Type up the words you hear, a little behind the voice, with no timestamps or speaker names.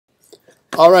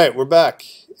All right, we're back,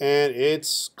 and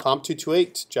it's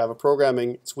COMP228, Java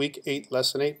Programming. It's Week 8,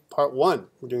 Lesson 8, Part 1.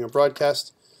 We're doing a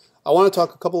broadcast. I want to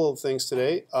talk a couple of things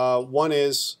today. One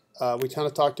is we kind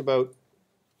of talked about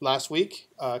last week,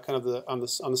 kind of on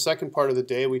the second part of the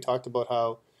day, we talked about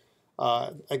how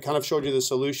I kind of showed you the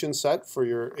solution set for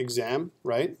your exam,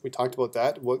 right? We talked about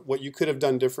that, what you could have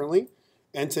done differently.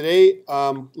 And today,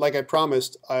 like I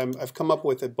promised, I've come up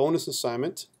with a bonus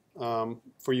assignment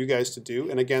for you guys to do.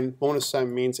 And again, bonus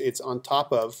assignment means it's on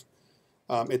top of,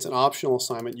 it's an optional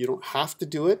assignment. You don't have to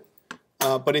do it.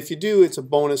 But if you do, it's a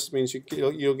bonus. It means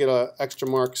you'll get extra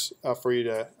marks for you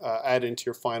to add into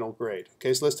your final grade.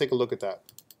 Okay, so let's take a look at that.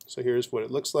 So here's what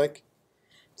it looks like.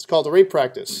 It's called array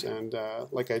practice. And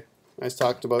like I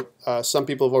talked about, some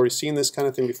people have already seen this kind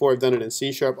of thing before. I've done it in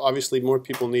C#. Obviously, more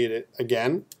people need it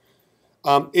again.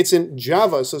 It's in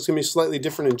Java, so it's going to be slightly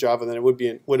different in Java than it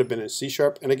would have been in C#.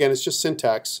 And again, it's just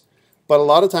syntax, but a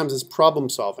lot of times it's problem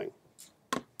solving.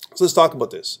 So let's talk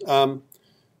about this.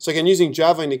 So again, using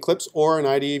Java and Eclipse or an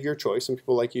IDE of your choice, some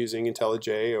people like using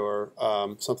IntelliJ or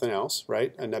something else,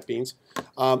 right, and NetBeans,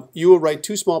 you will write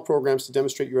two small programs to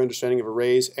demonstrate your understanding of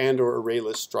arrays and or array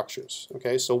list structures.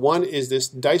 Okay, so one is this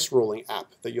dice rolling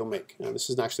app that you'll make. Now,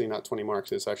 this is actually not 20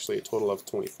 marks, it's actually a total of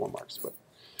 24 marks, but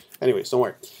anyways, don't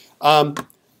worry.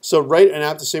 So write an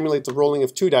app to simulate the rolling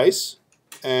of two dice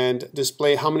and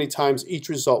display how many times each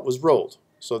result was rolled.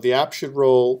 So the app should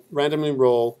randomly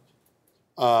roll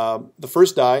the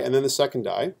first die and then the second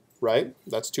die, right?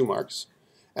 That's 2 marks.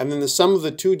 And then the sum of the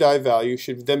two die value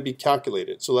should then be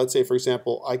calculated. So let's say, for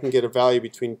example, I can get a value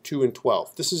between 2 and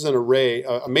 12. This is an array,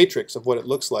 a matrix of what it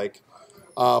looks like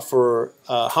for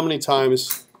how many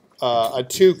times a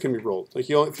 2 can be rolled. Like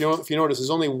if you notice,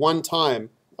 there's only one time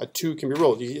a 2 can be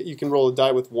rolled. You can roll a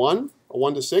die with 1, a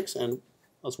 1 to 6, and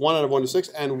that's 1 out of 1 to 6,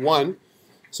 and 1.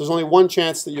 So there's only one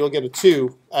chance that you'll get a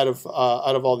 2 out of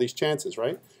all these chances,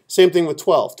 right? Same thing with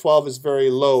 12. 12 is very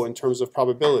low in terms of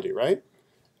probability, right?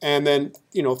 And then,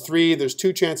 3, there's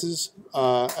 2 chances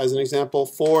as an example.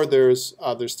 4, there's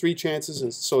 3 chances,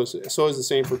 and so is the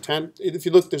same for 10. If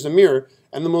you look, there's a mirror,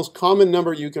 and the most common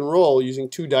number you can roll using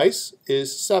 2 dice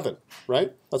is 7,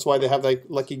 right? That's why they have like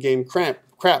lucky game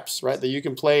craps, right? That you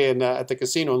can play at the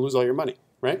casino and lose all your money,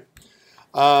 right?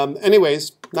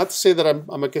 Anyways, not to say that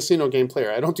I'm a casino game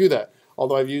player. I don't do that,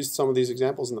 although I've used some of these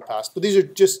examples in the past. But these are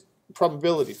just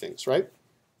probability things, right?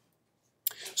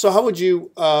 So how would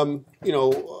you,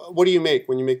 what do you make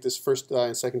when you make this first die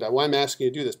and second die? Why I'm asking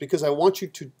you to do this? Because I want you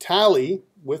to tally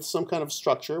with some kind of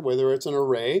structure, whether it's an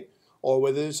array or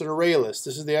whether it's an array list.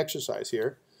 This is the exercise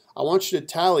here. I want you to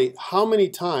tally how many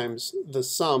times the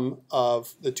sum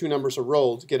of the two numbers are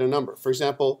rolled to get a number. For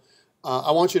example,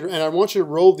 I want you to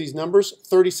roll these numbers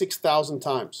 36,000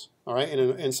 times, all right,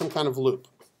 in some kind of loop,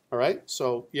 all right?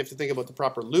 So you have to think about the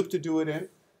proper loop to do it in.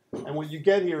 And what you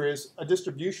get here is a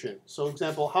distribution. So,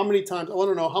 example, how many times, I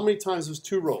want to know how many times was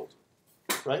 2 rolled,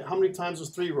 right? How many times was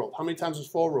 3 rolled? How many times was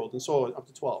 4 rolled? And so on, up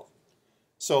to 12.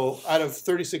 So, out of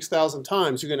 36,000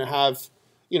 times, you're going to have,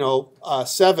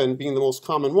 7 being the most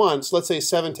common one. So, let's say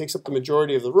 7 takes up the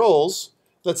majority of the rolls.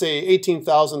 Let's say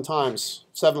 18,000 times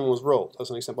 7 was rolled, as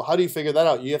an example. How do you figure that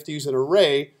out? You have to use an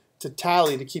array to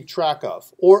tally, to keep track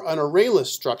of. Or an array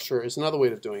list structure is another way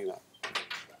of doing that.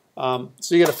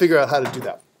 So, you got to figure out how to do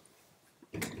that.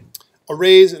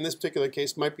 Arrays, in this particular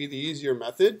case, might be the easier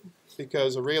method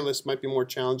because array lists might be more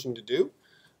challenging to do,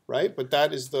 right? But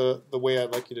that is the way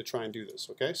I'd like you to try and do this,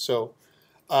 okay? So,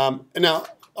 and now,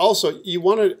 also, you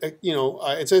want to,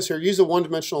 it says here, use a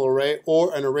one-dimensional array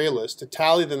or an array list to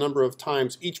tally the number of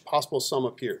times each possible sum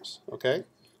appears, okay?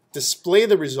 Display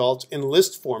the result in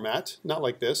list format, not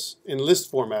like this, in list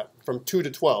format from 2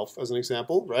 to 12, as an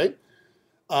example, right?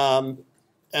 And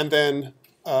then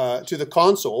to the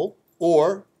console,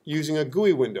 or using a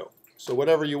GUI window. So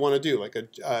whatever you want to do, like a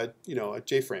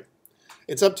JFrame.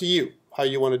 It's up to you how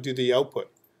you want to do the output.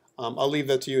 I'll leave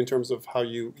that to you in terms of how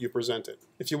you present it.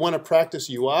 If you want to practice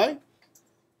UI,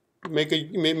 put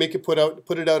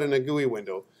it out in a GUI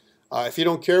window. If you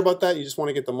don't care about that, you just want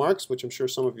to get the marks, which I'm sure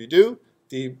some of you do,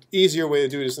 the easier way to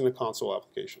do it is in a console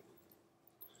application.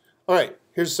 All right,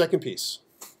 here's the second piece,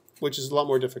 which is a lot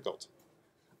more difficult.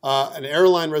 An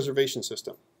airline reservation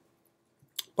system.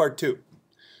 Part 2.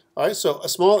 All right, so a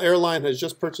small airline has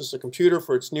just purchased a computer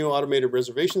for its new automated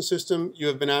reservation system. You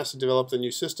have been asked to develop the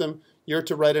new system. You're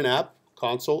to write an app,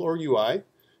 console or UI,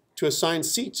 to assign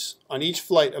seats on each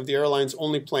flight of the airline's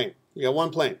only plane. You got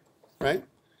one plane, right?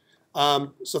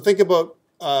 So think about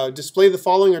display the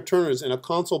following alternatives in a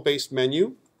console-based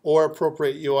menu or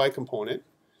appropriate UI component.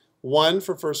 1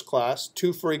 for first class,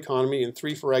 2 for economy, and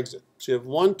 3 for exit. So you have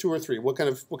 1, 2, or 3. What kind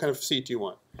of seat do you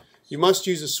want? you must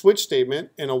use a switch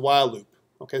statement in a while loop.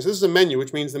 Okay, so this is a menu,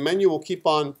 which means the menu will keep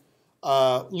on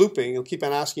looping. It'll keep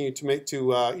on asking you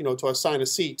to assign a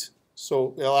seat.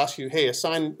 So it'll ask you, hey,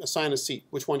 assign a seat.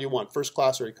 Which one do you want, first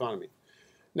class or economy?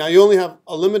 Now you only have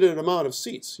a limited amount of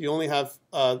seats. You only have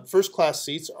first class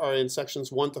seats are in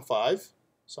sections 1 to 5.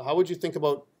 So how would you think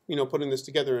about putting this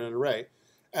together in an array?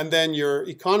 And then your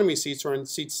economy seats are in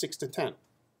seats 6 to 10.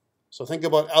 So think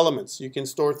about elements. You can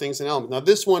store things in elements. Now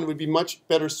this one would be much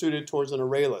better suited towards an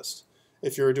array list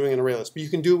if you were doing an array list. But you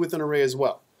can do it with an array as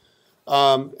well.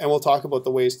 And we'll talk about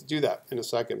the ways to do that in a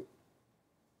second.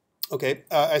 Okay,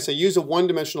 I say use a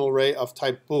one-dimensional array of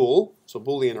type bool, so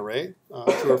Boolean array,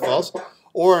 true or false,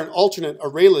 or an alternate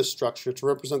array list structure to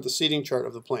represent the seating chart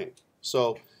of the plane.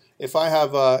 So if I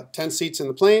have 10 seats in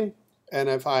the plane, and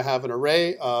if I have an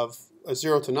array of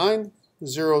 0 to 9,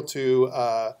 0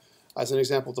 to as an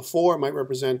example, to 4 might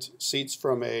represent seats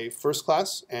from a first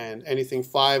class, and anything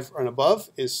 5 and above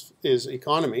is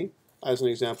economy, as an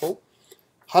example.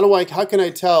 How can I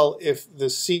tell if the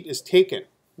seat is taken?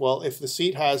 Well, if the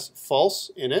seat has false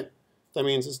in it, that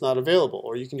means it's not available.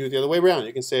 Or you can do it the other way around.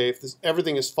 You can say if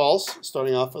everything is false,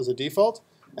 starting off as a default,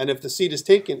 and if the seat is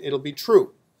taken, it'll be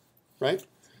true, right?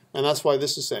 And that's why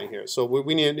this is saying here. So we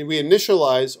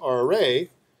initialize our array,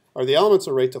 or the elements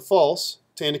array, to false,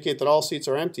 to indicate that all seats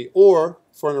are empty, or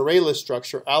for an array list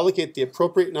structure, allocate the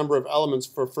appropriate number of elements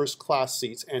for first class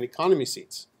seats and economy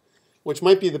seats, which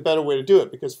might be the better way to do it,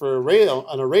 because for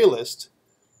an array list,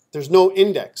 there's no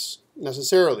index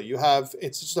necessarily.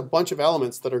 It's just a bunch of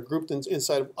elements that are grouped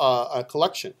inside a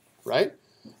collection, right?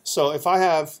 So if I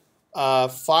have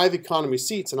 5 economy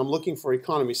seats and I'm looking for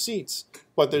economy seats,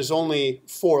 but there's only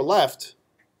 4 left,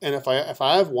 and if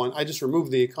I have one, I just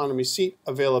remove the economy seat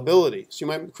availability. So you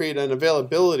might create an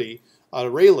availability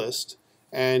array list,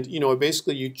 and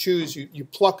basically you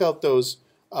pluck out those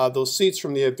seats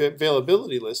from the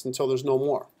availability list until there's no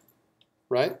more,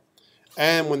 right?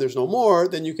 And when there's no more,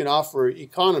 then you can offer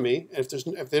economy.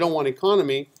 If they don't want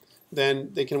economy, then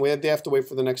they have to wait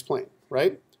for the next plane,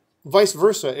 right? Vice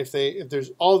versa, if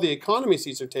there's all the economy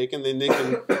seats are taken, then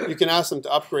you can ask them to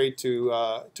upgrade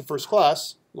to first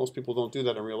class. Most people don't do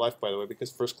that in real life, by the way, because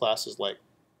first class is like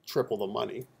triple the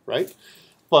money, right?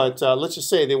 But let's just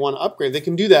say they want to upgrade. They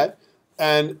can do that.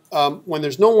 And when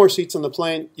there's no more seats on the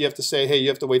plane, you have to say, hey, you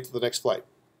have to wait till the next flight.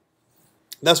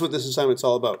 That's what this assignment's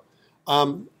all about.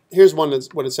 Here's what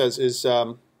it says is,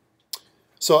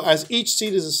 so as each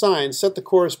seat is assigned, set the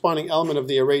corresponding element of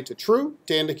the array to true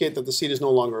to indicate that the seat is no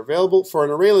longer available. For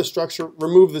an array list structure,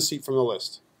 remove the seat from the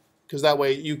list, because that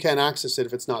way you can't access it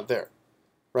if it's not there,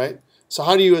 right? So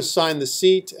how do you assign the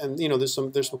seat? And there's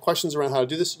some questions around how to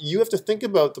do this. You have to think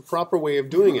about the proper way of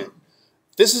doing it.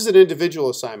 This is an individual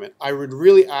assignment. I would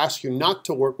really ask you not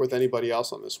to work with anybody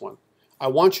else on this one. I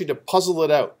want you to puzzle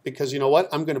it out, because you know what?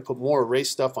 I'm going to put more array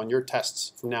stuff on your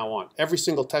tests from now on. Every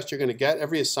single test you're going to get,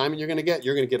 every assignment you're going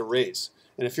to get arrays.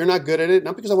 And if you're not good at it,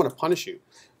 not because I want to punish you,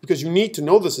 because you need to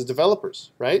know this as developers,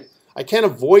 right? I can't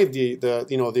avoid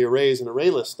the arrays and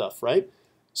array list stuff, right?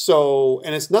 So,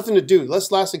 and it's nothing to do, this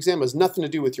last exam has nothing to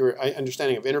do with your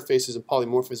understanding of interfaces and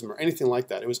polymorphism or anything like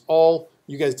that. It was all,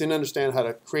 you guys didn't understand how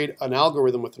to create an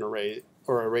algorithm with an array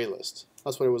or array list.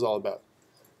 That's what it was all about.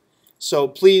 So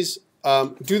please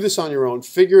do this on your own,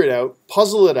 figure it out,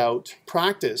 puzzle it out,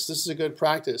 practice. This is a good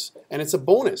practice, and it's a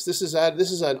bonus. This is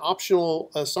an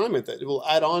optional assignment that will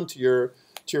add on to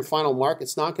your final mark.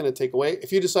 It's not going to take away.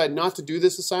 If you decide not to do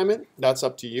this assignment, that's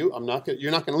up to you.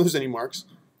 You're not going to lose any marks,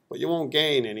 but you won't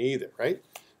gain any either, right?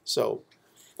 So,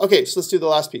 okay, so let's do the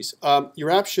last piece.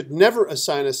 Your app should never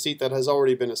assign a seat that has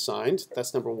already been assigned.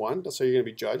 That's number one. That's how you're going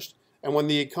to be judged. And when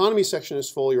the economy section is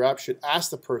full, your app should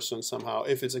ask the person somehow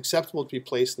if it's acceptable to be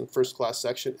placed in the first class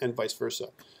section and vice versa.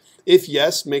 If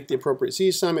yes, make the appropriate seat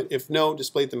assignment. If no,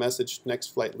 display the message,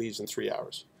 next flight leaves in 3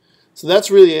 hours. So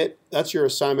that's really it. That's your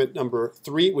assignment number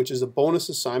 3, which is a bonus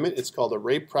assignment. It's called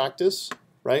array practice,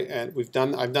 right? And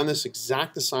I've done this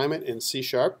exact assignment in C#,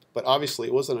 but obviously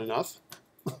it wasn't enough.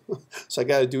 So I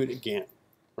got to do it again,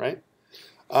 right?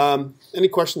 Any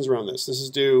questions around this? This is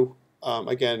due,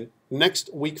 again,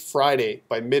 next week Friday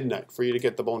by midnight for you to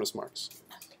get the bonus marks.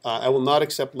 I will not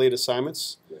accept late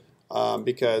assignments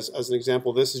because, as an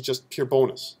example, this is just pure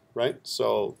bonus, right?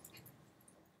 So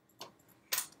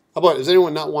how about, does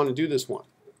anyone not want to do this one?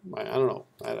 I don't know.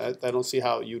 I don't see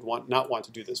how you'd not want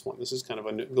to do this one. This is kind of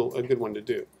a good one to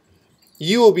do.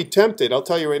 You will be tempted, I'll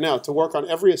tell you right now, to work on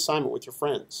every assignment with your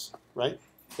friends, right?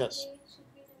 Yes.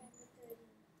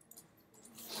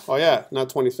 Oh yeah, not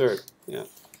 23rd. Yeah.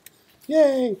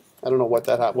 Yay! I don't know what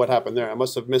happened there. I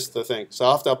must have missed the thing. So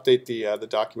I'll have to update the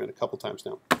document a couple times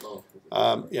now.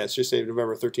 Yeah, it's just say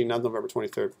November 13th, not November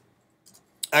 23rd.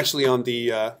 Actually, on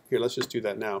the here, let's just do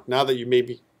that now. Now that you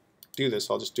maybe do this,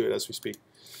 I'll just do it as we speak.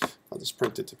 I'll just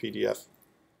print it to PDF.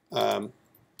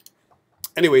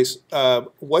 Anyways,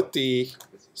 what the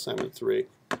assignment 3?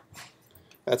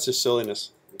 That's just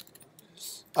silliness.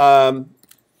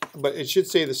 But it should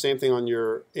say the same thing on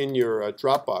your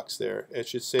Dropbox there. It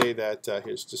should say that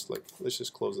here's just like, let's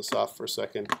just close this off for a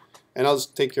second, and I'll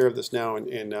just take care of this now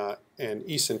in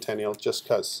eCentennial just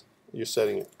because you're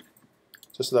setting it,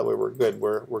 just so that way we're good.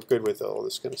 We're good with all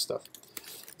this kind of stuff.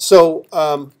 So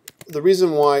the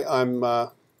reason why I'm I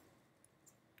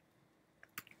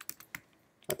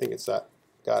think it's that.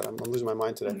 God, I'm losing my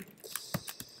mind today.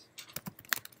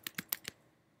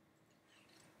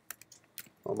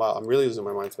 Oh wow, I'm really losing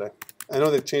my mind today. I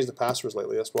know they've changed the passwords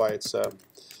lately. That's why it's. So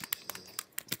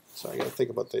I got to think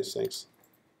about these things.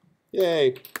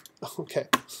 Yay. Okay.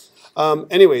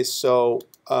 Anyways, so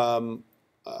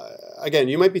again,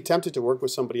 you might be tempted to work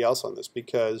with somebody else on this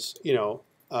because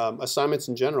assignments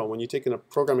in general, when you take in a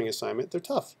programming assignment, they're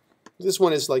tough. This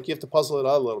one is like you have to puzzle it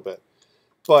out a little bit.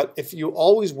 But if you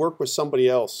always work with somebody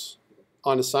else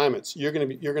on assignments, you're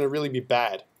gonna really be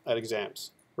bad at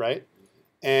exams, right?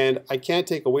 And I can't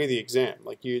take away the exam.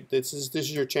 Like this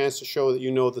is your chance to show that you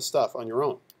know the stuff on your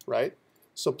own, right?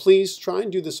 So please try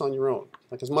and do this on your own,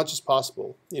 like as much as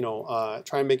possible.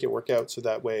 Try and make it work out so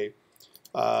that way,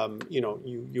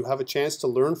 you have a chance to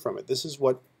learn from it. This is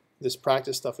what this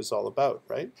practice stuff is all about,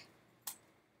 right?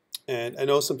 And I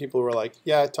know some people were like,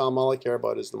 "Yeah, Tom, all I care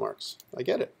about is the marks." I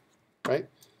get it, right?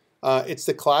 It's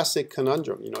the classic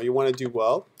conundrum. You want to do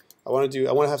well. I want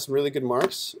to have some really good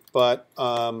marks, but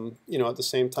at the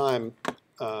same time,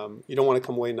 you don't want to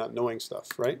come away not knowing stuff,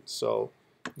 right? So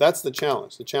that's the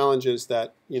challenge. The challenge is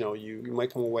that you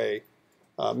might come away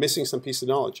missing some piece of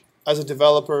knowledge. As a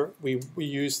developer, we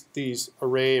use these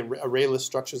array and arrayless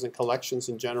structures and collections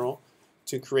in general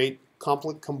to create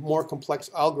more complex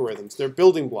algorithms. They're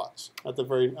building blocks at the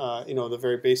very the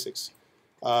very basics.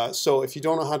 So if you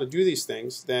don't know how to do these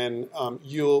things, then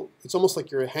it's almost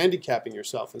like you're handicapping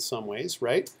yourself in some ways,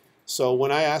 right? So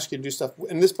when I ask you to do stuff,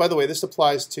 and this, by the way, this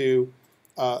applies to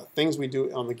things we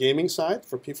do on the gaming side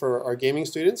for our gaming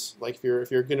students. Like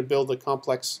if you're going to build a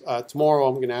complex tomorrow,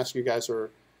 I'm going to ask you guys, or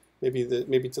maybe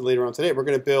to later on today, we're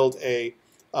going to build a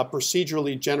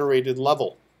procedurally generated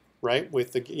level, right?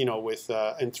 With in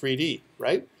 3D,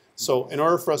 right? So in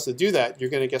order for us to do that, you're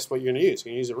going to guess what you're going to use.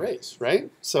 You're going to use arrays, right?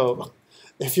 So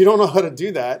if you don't know how to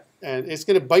do that, and it's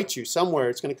going to bite you somewhere,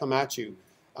 it's going to come at you,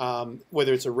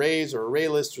 whether it's arrays or array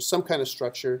lists or some kind of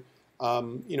structure,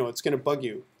 it's going to bug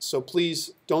you. So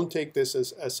please don't take this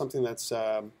as something that's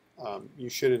you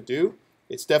shouldn't do.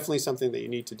 It's definitely something that you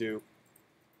need to do,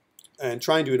 and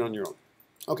try and do it on your own.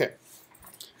 Okay.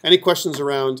 Any questions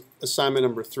around assignment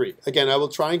number 3? Again, I will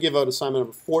try and give out assignment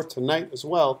number 4 tonight as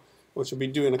well, which we'll be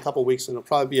doing in a couple weeks, and it'll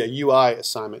probably be a UI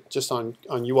assignment just on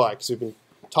UI, because we've been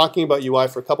talking about UI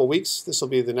for a couple weeks. This will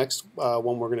be the next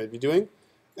one we're going to be doing.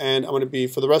 And I'm going to be,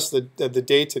 for the rest of the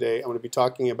day today, I'm going to be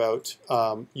talking about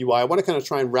UI. I want to kind of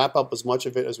try and wrap up as much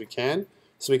of it as we can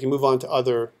so we can move on to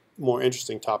other more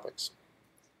interesting topics.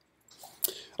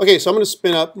 Okay, so I'm going to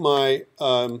spin up my,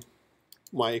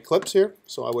 my Eclipse here.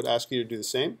 So I would ask you to do the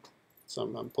same. So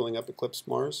I'm pulling up Eclipse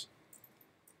Mars.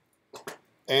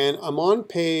 And I'm on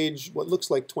page, what looks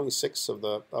like 26 of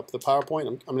the PowerPoint.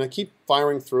 I'm going to keep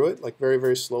firing through it, like very,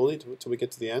 very slowly until we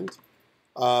get to the end.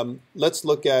 Let's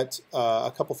look at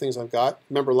a couple things I've got.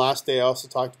 Remember last day I also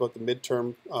talked about the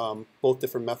midterm, both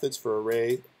different methods for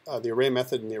array, the array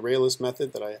method and the arrayless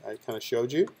method that I kind of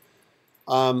showed you.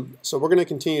 So we're going to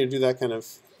continue to do that kind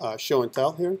of show and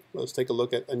tell here. Let's take a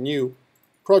look at a new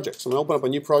project. So I'm going to open up a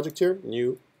new project here,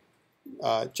 new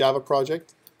Java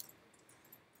project.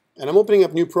 And I'm opening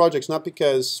up new projects not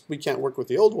because we can't work with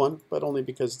the old one, but only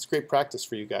because it's great practice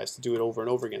for you guys to do it over and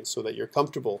over again so that you're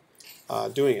comfortable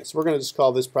doing it. So we're going to just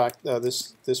call this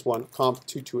this one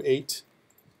COMP228,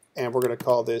 and we're going to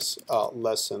call this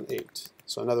lesson 8.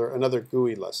 So another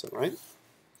GUI lesson, right?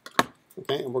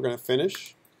 Okay, and we're going to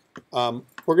finish. We're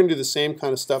going to do the same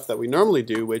kind of stuff that we normally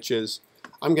do, which is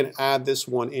I'm going to add this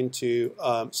one into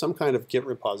some kind of Git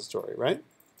repository, right?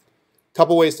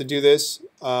 Couple ways to do this.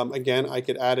 Again, I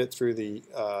could add it through the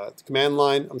command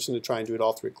line. I'm just going to try and do it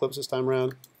all through Eclipse this time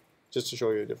around, just to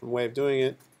show you a different way of doing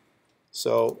it.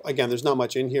 So again, there's not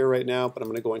much in here right now, but I'm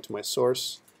going to go into my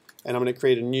source, and I'm going to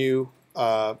create a new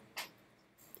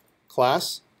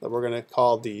class that we're going to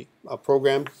call the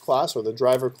program class, or the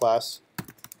driver class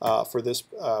for this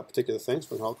particular thing.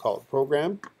 So I'll call it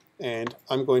program, and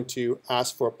I'm going to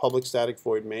ask for a public static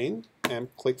void main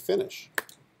and click finish.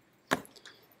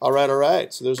 All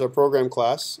right, so there's our program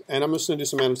class, and I'm just going to do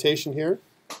some annotation here.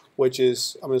 which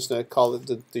is, I'm just going to call it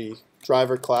the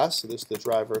driver class. So this is the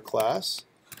driver class,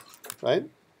 right?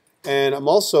 And I'm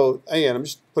also, again, I'm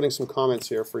just putting some comments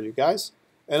here for you guys.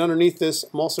 And underneath this,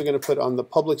 I'm also going to put on the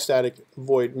public static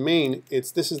void main.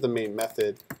 This is the main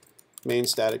method, main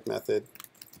static method,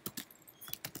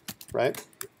 right?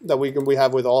 That we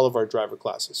have with all of our driver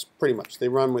classes, pretty much. They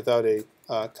run without a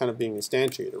kind of being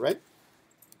instantiated, right?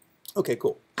 Okay,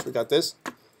 cool. So we got this.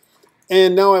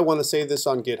 And now I want to save this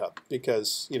on GitHub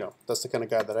because, you know, that's the kind of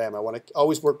guy that I am. I want to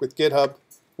always work with GitHub.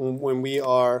 When we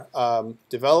are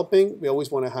developing, we always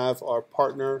want to have our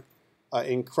partner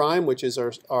in crime, which is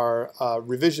our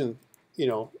revision, you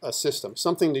know, system.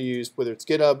 Something to use, whether it's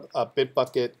GitHub,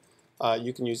 Bitbucket,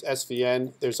 you can use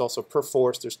SVN. There's also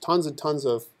Perforce. There's tons and tons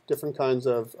of different kinds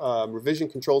of revision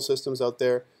control systems out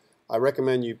there. I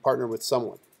recommend you partner with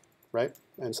someone, right?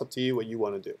 And it's up to you what you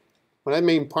want to do. When I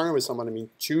mean partner with someone, I mean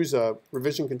choose a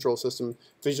revision control system.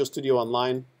 Visual Studio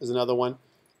Online is another one.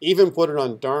 Even put it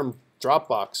on darn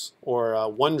Dropbox or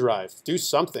OneDrive. Do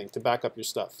something to back up your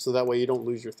stuff so that way you don't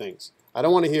lose your things. I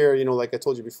don't want to hear, you know, like I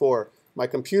told you before, my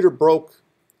computer broke,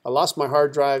 I lost my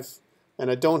hard drive, and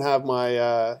I don't have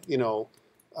my, you know,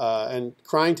 and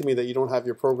crying to me that you don't have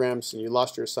your programs and you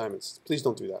lost your assignments. Please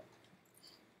don't do that.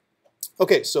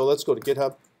 Okay, so let's go to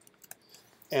GitHub.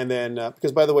 And then,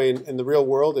 because by the way, in the real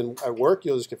world and at work,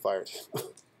 you'll just get fired,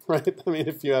 right? I mean,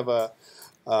 if you have a,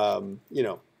 you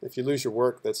know, if you lose your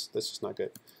work, that's just not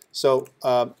good. So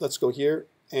let's go here,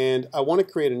 and I want to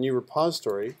create a new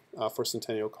repository for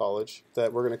Centennial College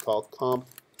that we're going to call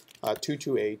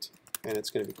COMP228, and it's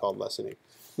going to be called Lesson 8.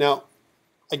 Now,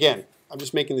 again, I'm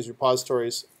just making these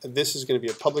repositories. This is going to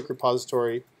be a public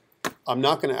repository. I'm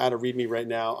not going to add a README right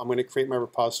now. I'm going to create my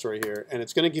repository here, and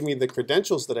it's going to give me the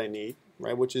credentials that I need,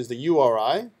 right, which is the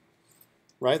URI,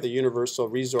 right, the Universal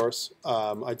Resource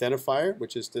Identifier,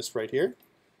 which is this right here,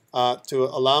 to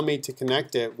allow me to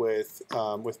connect it with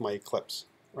my Eclipse,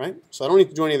 right? So I don't need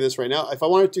to do any of this right now. If I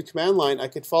wanted to command line, I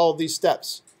could follow these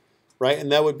steps, right,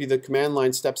 and that would be the command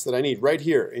line steps that I need right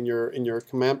here in your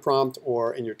command prompt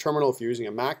or in your terminal if you're using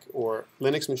a Mac or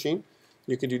Linux machine.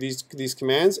 You could do these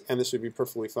commands, and this would be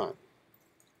perfectly fine.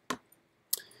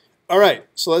 All right,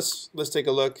 so let's take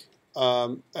a look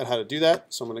at how to do that.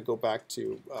 So I'm going to go back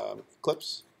to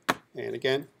Eclipse, and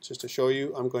again, just to show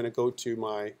you, I'm going to go to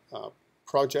my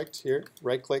project here,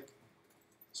 right-click,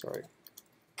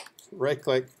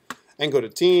 and go to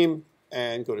Team,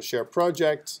 and go to Share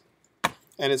Project,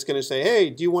 and it's going to say, hey,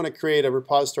 do you want to create a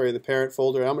repository in the parent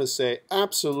folder? And I'm going to say,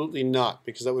 absolutely not,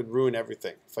 because that would ruin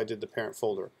everything if I did the parent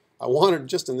folder. I want it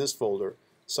just in this folder.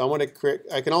 So I want to create,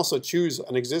 I can also choose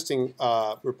an existing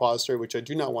repository, which I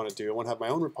do not want to do. I want to have my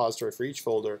own repository for each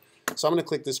folder. So I'm going to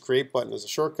click this Create button as a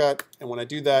shortcut, and when I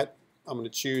do that, I'm going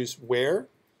to choose Where,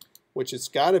 which it's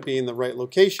got to be in the right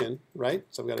location, right?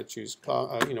 So I've got to choose,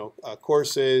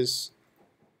 courses.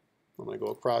 I'm going to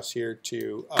go across here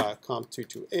to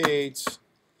COMP228,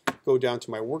 go down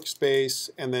to my workspace,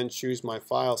 and then choose my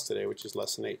files today, which is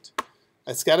Lesson 8.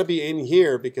 It's got to be in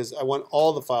here because I want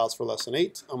all the files for Lesson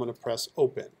 8. I'm going to press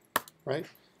Open, right?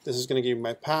 This is going to give me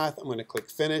my path. I'm going to click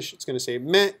Finish. It's going to say,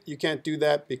 meh, you can't do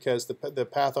that because the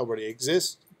path already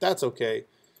exists. That's okay.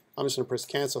 I'm just going to press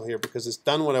Cancel here because it's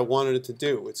done what I wanted it to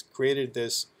do. It's created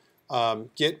this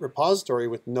Git repository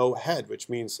with no head, which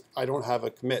means I don't have a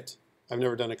commit. I've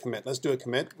never done a commit. Let's do a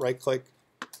commit. Right-click.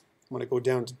 I'm going to go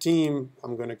down to Team.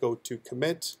 I'm going to go to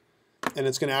Commit. And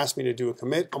it's going to ask me to do a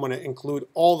commit. I'm going to include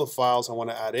all the files I want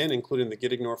to add in, including the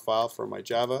gitignore file for my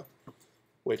Java,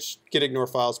 which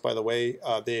gitignore files, by the way,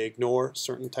 they ignore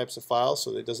certain types of files,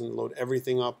 so it doesn't load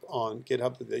everything up on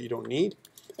GitHub that you don't need.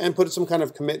 And put some kind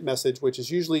of commit message, which is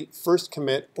usually first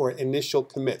commit or initial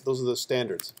commit. Those are the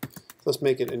standards. Let's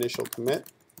make it initial commit.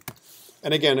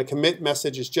 And again, a commit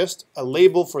message is just a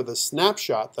label for the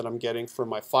snapshot that I'm getting from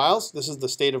my files. This is the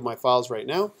state of my files right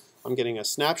now. I'm getting a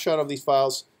snapshot of these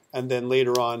files. And then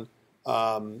later on,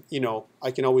 you know,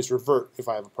 I can always revert if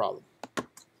I have a problem.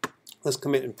 Let's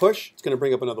commit and push. It's going to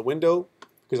bring up another window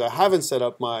because I haven't set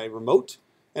up my remote.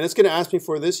 And it's going to ask me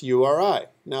for this URI.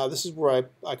 Now, this is where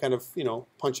I kind of, you know,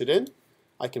 punch it in.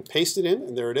 I can paste it in,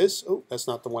 and there it is. Oh, that's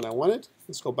not the one I wanted.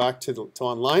 Let's go back to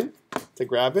online to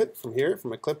grab it from here,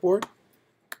 from my clipboard.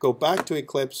 Go back to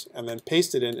Eclipse, and then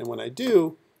paste it in. And when I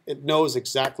do, it knows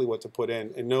exactly what to put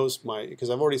in. It knows because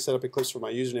I've already set up Eclipse for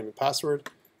my username and password.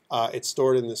 It's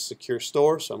stored in this secure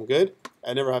store, so I'm good.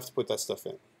 I never have to put that stuff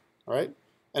in. All right.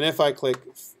 And if I click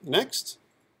Next,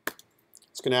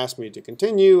 it's going to ask me to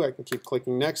continue. I can keep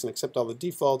clicking Next and accept all the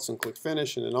defaults and click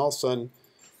Finish, and then all of a sudden,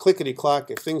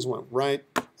 clickety-clack, if things went right,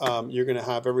 you're going to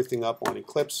have everything up on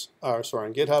Eclipse, on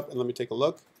GitHub. And let me take a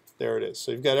look. There it is.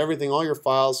 So you've got everything, all your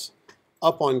files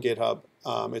up on GitHub.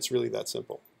 It's really that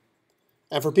simple.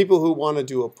 And for people who want to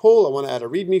do a pull, I want to add a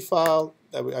README file.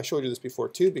 I showed you this before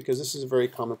too, because this is a very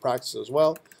common practice as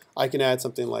well. I can add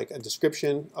something like a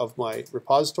description of my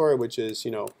repository, which is,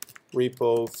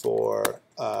 repo for,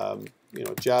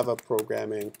 Java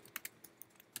programming.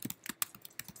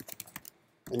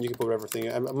 And you can put whatever thing.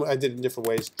 I did it in different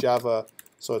ways. Java,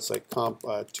 so it's like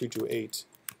COMP228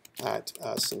 at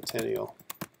Centennial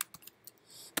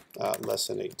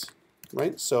lesson 8,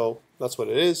 right? So that's what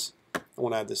it is. I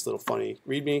want to add this little funny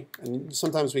README, and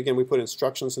sometimes we put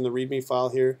instructions in the README file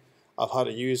here of how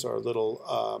to use our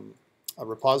little a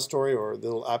repository or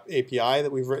little API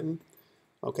that we've written.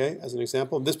 Okay, as an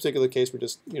example, in this particular case, we're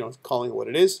just calling it what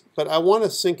it is. But I want to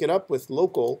sync it up with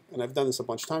local, and I've done this a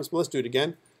bunch of times. But let's do it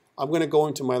again. I'm going to go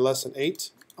into my lesson 8.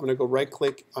 I'm going to go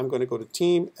right-click. I'm going to go to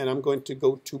Team, and I'm going to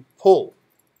go to Pull.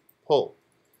 Pull.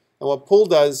 And what Pull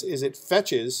does is it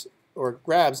fetches or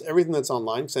grabs everything that's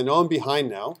online, because I know I'm behind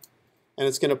now. And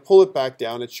it's going to pull it back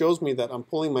down. It shows me that I'm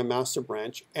pulling my master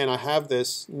branch, and I have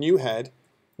this new head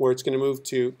where it's going to move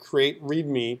to create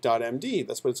readme.md.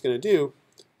 That's what it's going to do.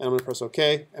 And I'm going to press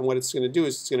OK. And what it's going to do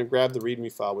is it's going to grab the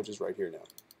readme file, which is right here now.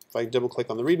 If I double click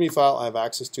on the readme file, I have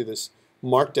access to this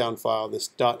markdown file, this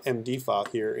 .md file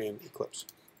here in Eclipse.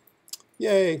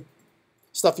 Yay!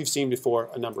 Stuff you've seen before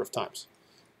a number of times.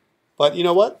 But you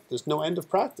know what? There's no end of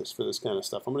practice for this kind of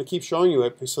stuff. I'm going to keep showing you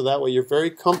it so that way you're very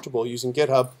comfortable using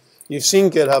GitHub. You've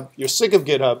seen GitHub. You're sick of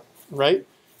GitHub, right?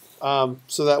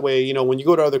 So that way, when you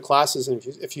go to other classes and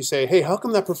if you say, hey, how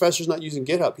come that professor's not using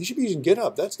GitHub? He should be using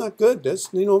GitHub. That's not good.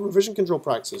 That's, revision control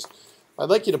practices. I'd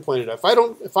like you to point it out.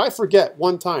 If I forget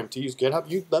one time to use GitHub,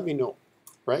 you let me know,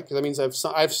 right? Because that means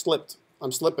I've slipped.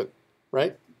 I'm slipping,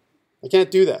 right? I can't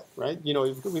do that, right?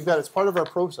 It's part of our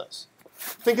process.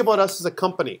 Think about us as a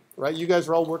company, right? You guys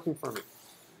are all working for me.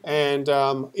 And,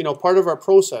 part of our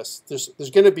process, there's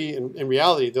going to be, in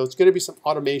reality, there's going to be some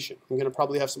automation. I'm going to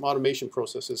probably have some automation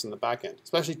processes in the back end,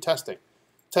 especially testing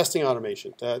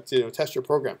automation to test your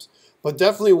programs. But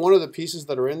definitely one of the pieces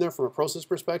that are in there from a process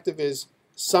perspective is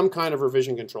some kind of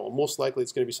revision control. Most likely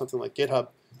it's going to be something like GitHub.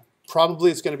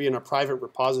 Probably it's going to be in a private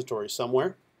repository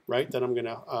somewhere, right? That I'm going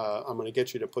to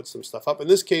get you to put some stuff up. In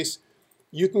this case,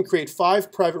 you can create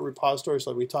 5 private repositories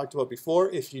like we talked about before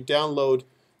if you download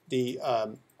the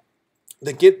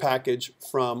Git package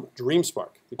from DreamSpark.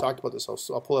 We talked about this, so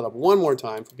I'll pull it up one more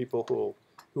time for people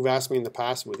who've asked me in the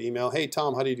past with email, hey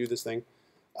Tom, how do you do this thing?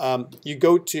 You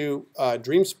go to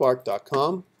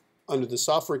dreamspark.com under the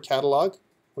software catalog,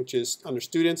 which is under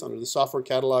students, under the software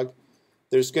catalog.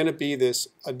 There's going to be this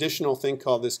additional thing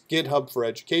called this GitHub for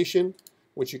Education,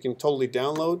 which you can totally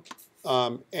download.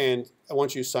 And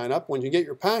once you sign up, when you get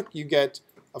your pack, you get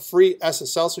a free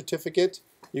SSL certificate.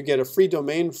 You get a free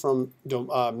domain from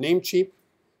Namecheap.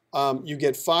 You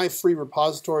get 5 free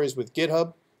repositories with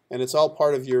GitHub, and it's all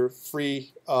part of your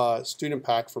free student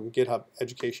pack from GitHub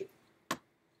Education.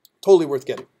 Totally worth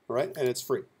getting, all right? And it's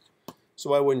free. So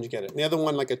why wouldn't you get it? And the other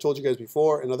one, like I told you guys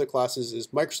before in other classes, is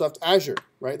Microsoft Azure,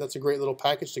 right? That's a great little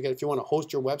package to get if you want to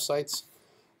host your websites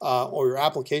or your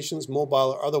applications,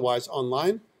 mobile or otherwise,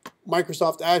 online.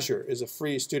 Microsoft Azure is a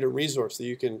free student resource that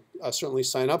you can certainly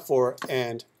sign up for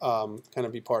and kind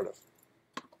of be part of.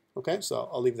 Okay, so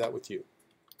I'll leave that with you.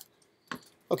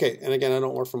 Okay, and again, I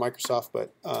don't work for Microsoft,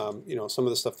 but some of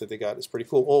the stuff that they got is pretty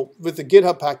cool. Well, with the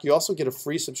GitHub pack, you also get a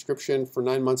free subscription for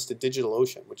 9 months to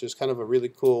DigitalOcean, which is kind of a really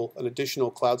cool, an additional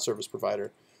cloud service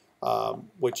provider,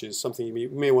 which is something you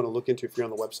may want to look into if you're on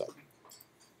the website.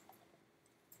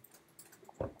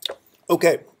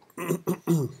 Okay.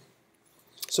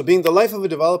 So being the life of a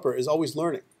developer is always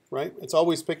learning, right? It's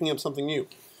always picking up something new.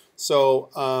 So,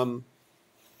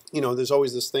 there's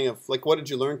always this thing of, like, what did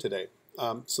you learn today?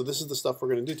 So this is the stuff we're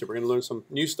going to do today. We're going to learn some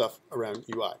new stuff around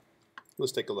UI.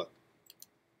 Let's take a look.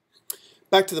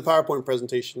 Back to the PowerPoint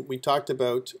presentation, we talked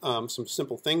about some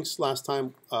simple things last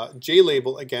time.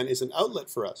 JLabel, again, is an outlet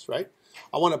for us, right?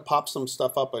 I want to pop some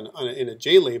stuff up in a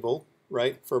JLabel,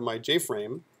 right, for my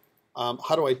JFrame.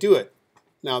 How do I do it?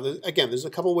 Now, again, there's a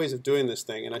couple ways of doing this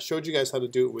thing, and I showed you guys how to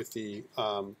do it with the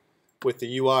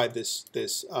UI,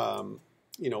 this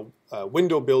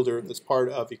window builder that's part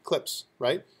of Eclipse,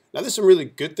 right? Now, there's some really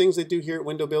good things they do here at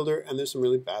Window Builder, and there's some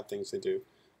really bad things they do.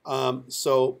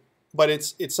 But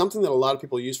it's something that a lot of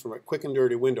people use for a quick and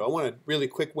dirty window. I want a really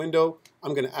quick window.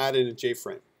 I'm going to add in a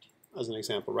JFrame as an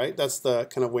example, right? That's the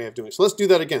kind of way of doing it. So let's do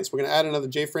that again. So we're going to add another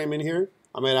JFrame in here.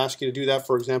 I might ask you to do that,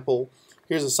 for example.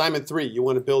 Here's assignment 3. You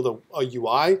want to build a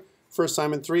UI for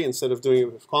assignment 3 instead of doing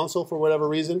it with console for whatever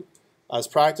reason. As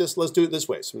practice, let's do it this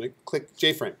way. So I'm going to click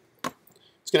JFrame.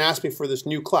 It's going to ask me for this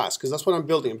new class because that's what I'm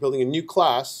building. I'm building a new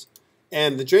class,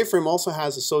 And the JFrame also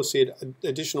has associated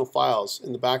additional files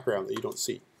in the background that you don't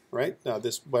see, right?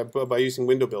 This by using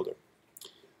Window Builder.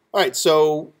 All right,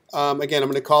 so again, I'm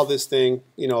going to call this thing,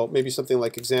 maybe something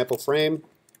like example frame,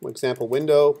 example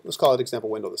window. Let's call it example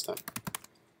window this time.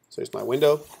 So here's my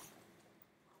window,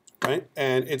 right?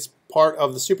 And it's part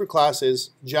of the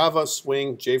superclass Java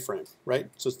Swing JFrame, right?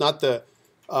 So it's not the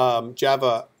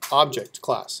Java object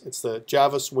class. It's the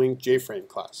Java Swing JFrame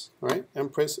class, right?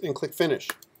 And press and click finish.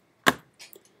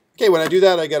 Okay, when I do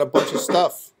that, I get a bunch of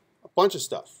stuff,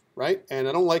 right? And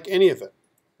I don't like any of it,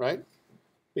 right?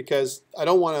 Because I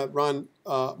don't want to run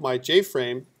my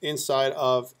JFrame inside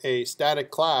of a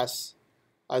static class,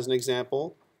 as an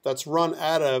example, that's run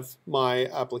out of my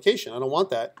application. I don't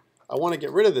want that. I want to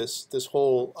get rid of this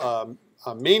whole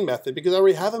main method because I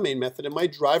already have a main method in my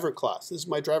driver class. This is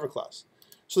my driver class.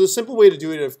 So the simple way to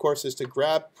do it, of course, is to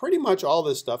grab pretty much all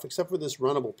this stuff except for this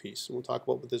runnable piece. And we'll talk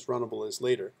about what this runnable is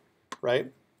later,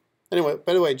 right? Anyway,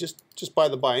 by the way, just by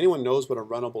the by, anyone knows what a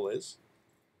runnable is?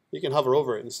 You can hover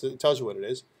over it and it tells you what it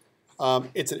is.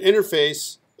 It's an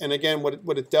interface, and again,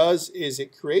 what it does is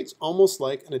it creates almost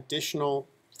like an additional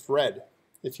thread,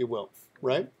 if you will,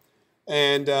 right?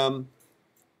 And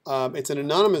it's an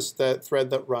anonymous thread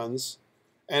that runs.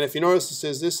 And if you notice, it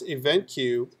says this event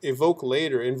queue invoke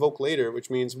later, which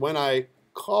means when I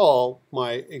call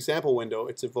my example window,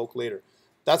 it's invoke later.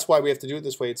 That's why we have to do it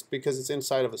this way. It's because it's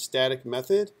inside of a static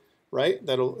method, right?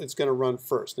 It's going to run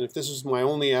first. And if this is my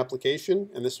only application,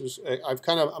 and this was I'm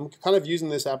kind of using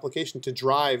this application to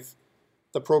drive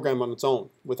the program on its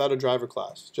own without a driver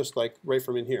class, just like right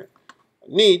from in here.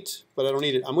 Neat, but I don't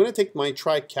need it. I'm going to take my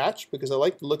try catch because I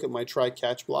like to look at my try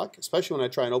catch block, especially when I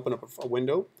try and open up a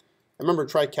window. And remember,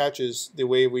 try catch is the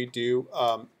way we do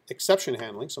exception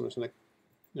handling. So I'm just going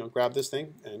to grab this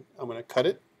thing and I'm going to cut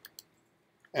it.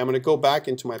 And I'm going to go back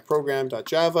into my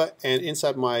program.java, and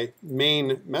inside my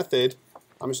main method,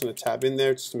 I'm just going to tab in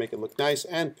there just to make it look nice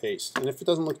and paste. And if it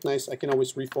doesn't look nice, I can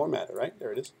always reformat it, right?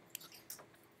 There it is.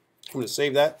 I'm going to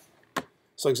save that.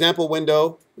 So example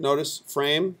window, notice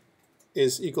frame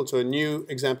is equal to a new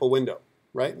example window,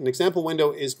 right? An example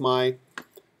window is my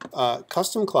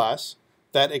custom class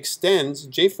that extends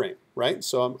JFrame, right?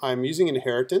 So I'm using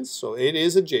inheritance, so it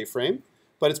is a JFrame,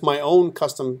 but it's my own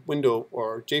custom window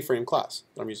or JFrame class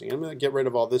that I'm using. I'm going to get rid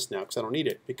of all this now because I don't need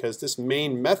it, because this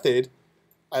main method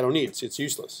I don't need. It's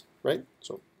useless, right?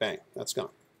 So bang, that's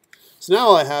gone. So now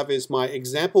all I have is my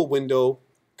example window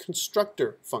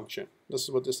constructor function. This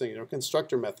is what this thing is,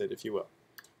 constructor method, if you will.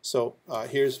 So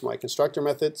here's my constructor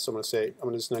method. So I'm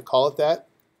just going to call it that.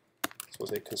 So we'll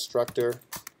say constructor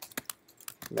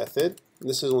method. And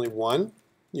this is only one.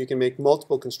 You can make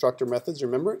multiple constructor methods,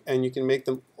 remember, and you can make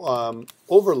them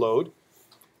overload,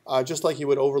 just like you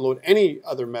would overload any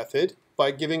other method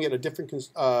by giving it a different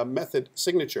method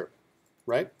signature,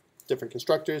 right? Different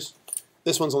constructors.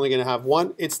 This one's only going to have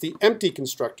one. It's the empty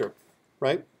constructor,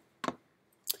 right?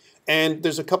 And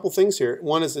there's a couple things here.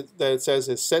 One is that it says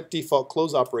it's set default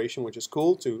close operation, which is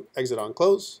cool, to exit on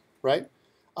close, right?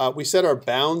 We set our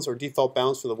bounds or default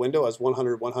bounds for the window as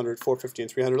 100, 100, 450,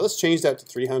 and 300. Let's change that to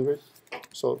 300.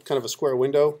 So kind of a square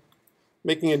window.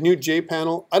 Making a new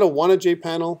JPanel. I don't want a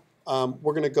JPanel.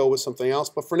 We're going to go with something else.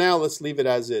 But for now, let's leave it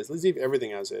as is. Let's leave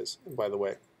everything as is, by the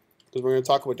way, because we're going to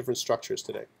talk about different structures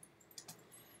today.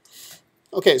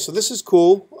 Okay, so this is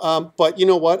cool, but you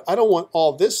know what? I don't want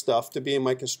all this stuff to be in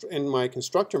my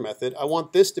constructor method. I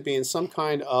want this to be in some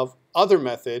kind of other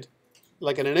method,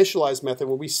 like an initialize method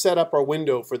where we set up our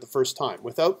window for the first time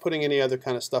without putting any other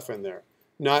kind of stuff in there,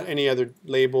 not any other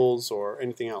labels or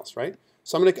anything else, right?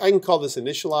 So I can call this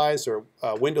initialize or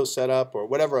window setup or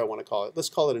whatever I want to call it. Let's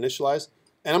call it initialize,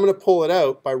 and I'm going to pull it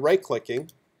out by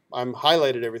right-clicking. I'm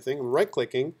highlighted everything. I'm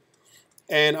right-clicking.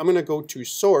 And I'm going to go to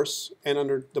source, and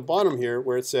under the bottom here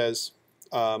where it says,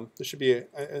 there should be,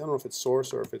 I don't know if it's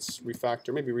source or if it's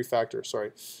refactor, maybe refactor,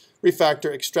 sorry.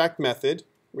 Refactor extract method,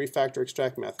 refactor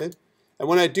extract method. And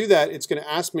when I do that, it's going to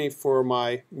ask me for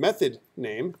my method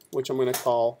name, which I'm going to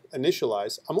call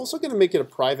initialize. I'm also going to make it a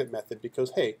private method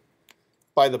because, hey,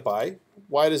 by the by,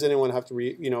 why does anyone have to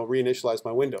reinitialize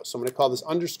my window? So I'm going to call this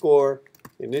underscore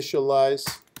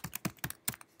initialize,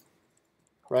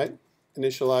 right?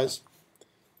 Initialize.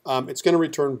 It's going to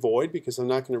return void because I'm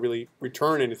not going to really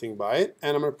return anything by it,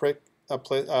 and I'm going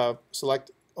to select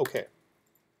OK.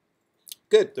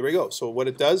 Good, there we go. So what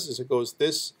it does is it goes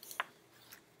this.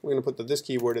 We're going to put this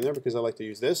keyword in there because I like to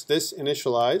use this. This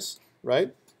initialize,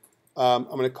 right? I'm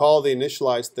going to call the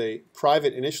initialize the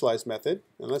private initialize method.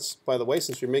 And let's, by the way,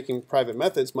 since you're making private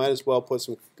methods, might as well put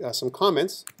some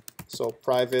comments. So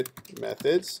private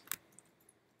methods.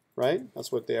 right?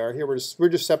 That's what they are here. We're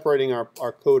just separating our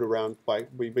code around by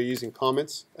using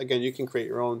comments. Again, you can create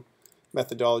your own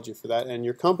methodology for that, and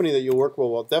your company that you'll work with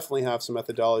will definitely have some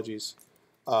methodologies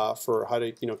for how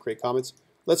to create comments.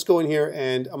 Let's go in here,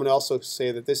 and I'm going to also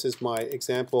say that this is my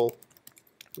example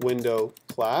window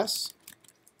class,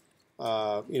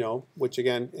 which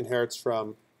again inherits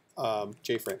from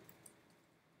JFrame.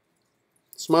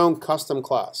 It's my own custom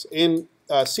class. In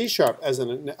C# as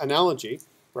an analogy,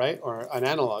 right, or an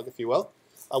analog, if you will,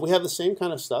 we have the same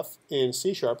kind of stuff in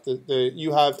C#.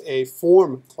 You have a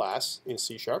form class in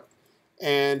C#,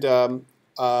 and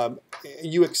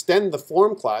you extend the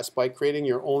form class by creating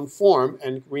your own form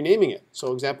and renaming it.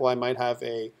 So, example, I might have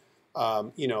a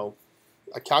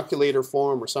calculator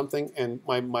form or something, and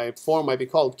my form might be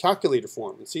called calculator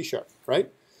form in C#,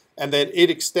 right? And then it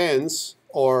extends,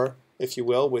 or if you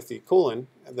will, with the colon,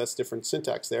 that's different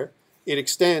syntax there, it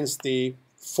extends the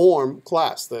form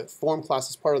class. The form class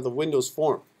is part of the Windows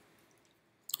form.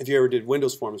 If you ever did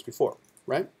Windows forms before,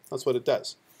 right? That's what it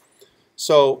does.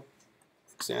 So,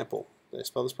 example, did I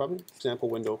spell this properly? Example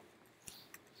window.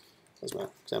 That's my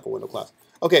example window class.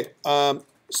 Okay,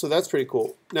 so that's pretty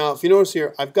cool. Now, if you notice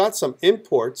here, I've got some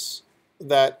imports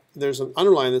that there's an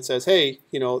underline that says, hey,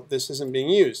 this isn't being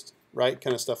used, right?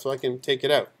 Kind of stuff, so I can take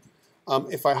it out.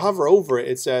 If I hover over it,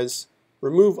 it says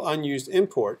remove unused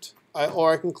import,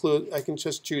 or I can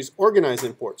just choose organize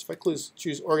imports. If I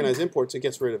choose organize imports, it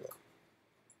gets rid of it.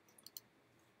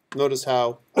 Notice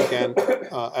how, again,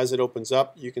 as it opens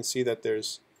up, you can see that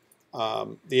there's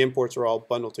the imports are all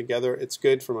bundled together. It's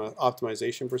good from an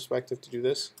optimization perspective to do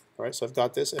this. All right, so I've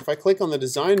got this. If I click on the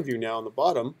design view now on the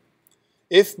bottom,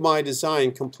 if my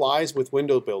design complies with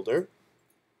Window Builder,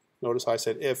 notice how I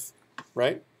said if,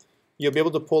 right? You'll be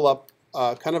able to pull up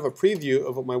kind of a preview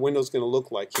of what my window is going to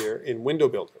look like here in Window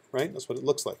Builder, right? That's what it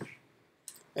looks like.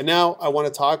 And now I want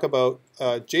to talk about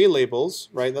JLabels,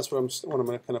 right? That's what I'm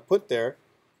going to kind of put there.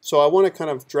 So I want to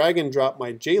kind of drag and drop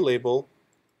my JLabel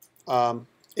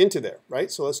into there,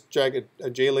 right? So let's drag a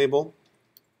JLabel.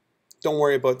 Don't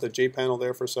worry about the J panel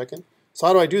there for a second. So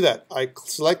how do I do that? I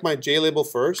select my JLabel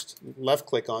first, left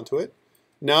click onto it.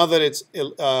 Now that it's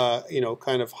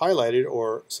kind of highlighted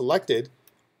or selected,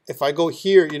 if I go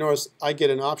here, you notice I get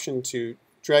an option to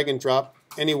drag and drop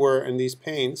anywhere in these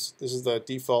panes. This is the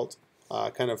default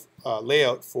kind of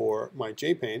layout for my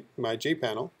J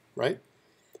panel, right?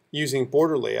 Using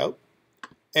border layout.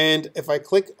 And if I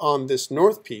click on this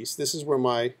north piece, this is where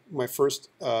my first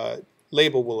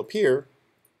label will appear.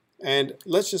 And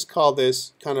let's just call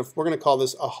this we're going to call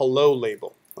this a hello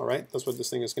label. All right, that's what this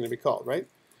thing is going to be called, right?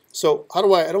 So how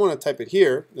do I don't want to type it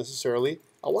here necessarily.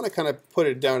 I want to kind of put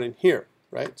it down in here,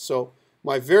 right? So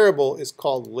my variable is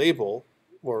called label,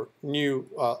 or new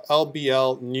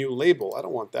LBL new label. I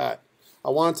don't want that.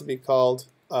 I want it to be called,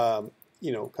 I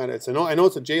know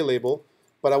it's a J label,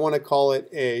 but I want to call it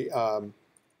a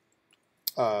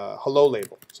hello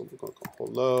label. So we're going to call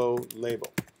hello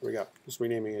label. Here we go. Just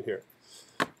renaming it here.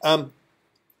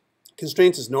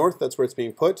 Constraints is north. That's where it's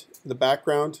being put. The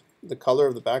background, the color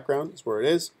of the background is where it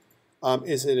is.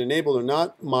 Is it enabled or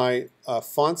not? My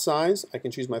font size, I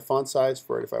can choose my font size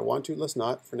for it if I want to. Let's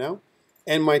not for now.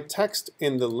 And my text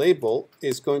in the label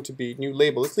is going to be new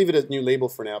label. Let's leave it as new label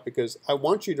for now because I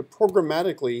want you to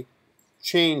programmatically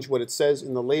change what it says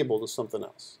in the label to something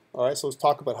else. All right, so let's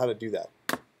talk about how to do that,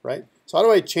 right? So how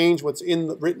do I change what's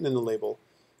written in the label?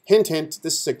 Hint, hint,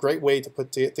 this is a great way to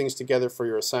put things together for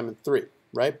your assignment 3,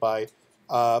 right? By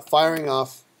firing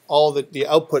off all the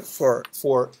output for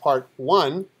part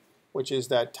 1, which is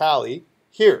that tally,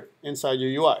 here inside your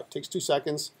UI. It takes 2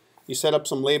 seconds. You set up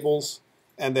some labels,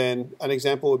 and then an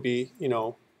example would be,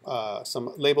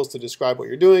 some labels to describe what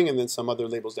you're doing, and then some other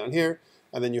labels down here,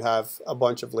 and then you have a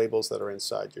bunch of labels that are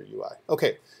inside your UI.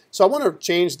 Okay, so I want to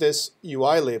change this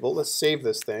UI label. Let's save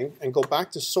this thing and go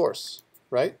back to source,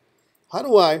 right? How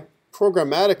do I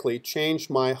programmatically change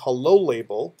my hello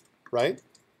label, right?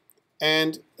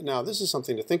 And now this is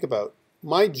something to think about.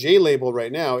 My JLabel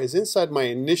right now is inside my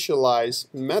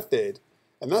initialize method,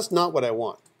 and that's not what I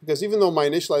want. Because even though my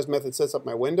initialize method sets up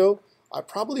my window, I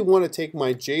probably want to take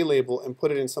my JLabel and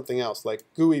put it in something else, like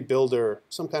GUI builder,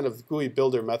 some kind of GUI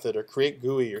builder method, or create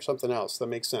GUI or something else that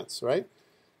makes sense, right?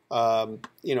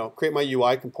 Create my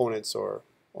UI components or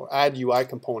add UI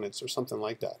components or something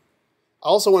like that. I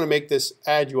also want to make this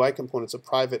add UI components a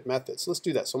private method. So let's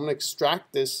do that. So I'm going to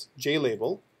extract this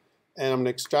JLabel, and I'm going to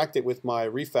extract it with my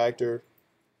refactor,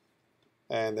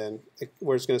 and then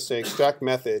where it's going to say extract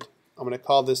method, I'm going to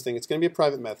call this thing, it's going to be a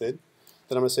private method.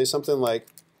 Then I'm going to say something like,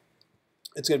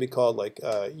 it's going to be called like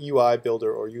UI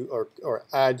builder or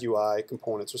add UI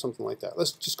components or something like that.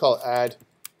 Let's just call it add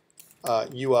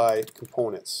UI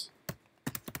components,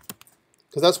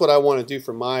 because that's what I want to do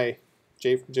for my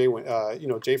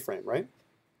JFrame, right?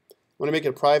 I want to make it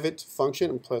a private function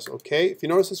and press OK. If you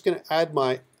notice, it's going to add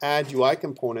my add UI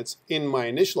components in my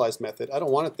initialize method. I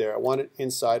don't want it there. I want it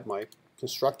inside my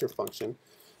constructor function.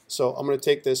 So I'm going to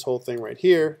take this whole thing right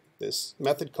here, this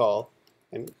method call,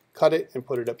 and cut it and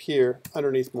put it up here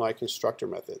underneath my constructor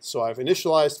method. So I've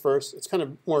initialized first. It's kind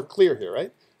of more clear here,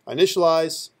 right? I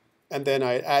initialize, and then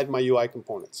I add my UI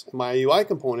components. And my UI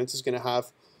components is going to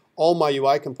have all my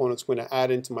UI components going to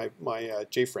add into my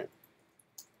JFrame.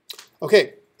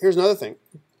 Okay, here's another thing.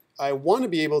 I want to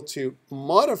be able to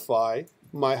modify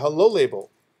my hello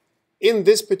label. In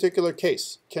this particular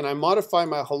case, can I modify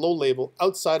my hello label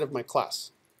outside of my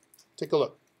class? Take a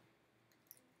look.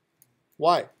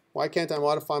 Why? Why can't I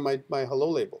modify my hello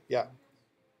label? Yeah.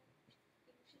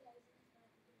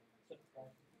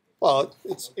 Well,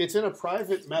 it's in a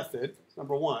private method,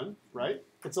 number one, right?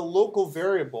 It's a local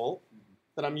variable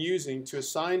that I'm using to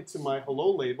assign to my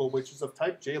hello label, which is of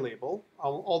type JLabel.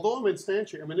 Although I'm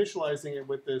initializing it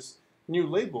with this new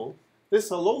label, this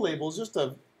hello label is just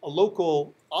a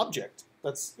local object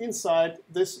that's inside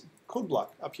this code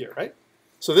block up here, right?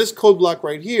 So this code block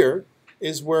right here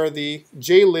is where the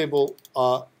JLabel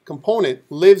component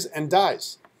lives and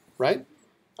dies, right?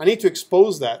 I need to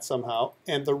expose that somehow,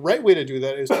 and the right way to do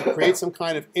that is to create some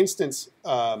kind of instance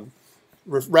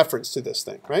reference to this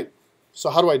thing, right? So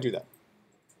how do I do that?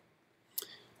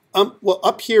 Well,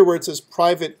 up here where it says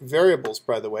private variables,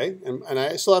 by the way, and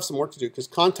I still have some work to do because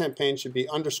content pane should be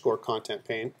underscore content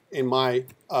pane in my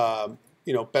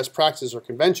best practices or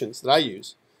conventions that I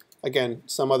use. Again,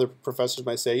 some other professors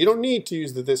might say, you don't need to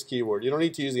use the this keyword. You don't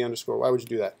need to use the underscore. Why would you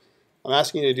do that? I'm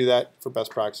asking you to do that for best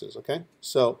practices, okay?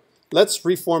 So let's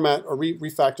reformat or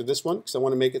refactor this one because I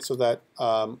want to make it so that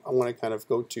I want to kind of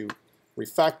go to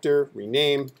refactor,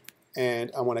 rename,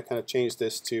 and I want to kind of change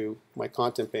this to my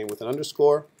content pane with an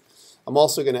underscore. I'm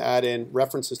also going to add in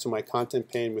references to my content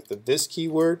pane with the this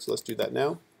keyword. So let's do that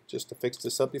now just to fix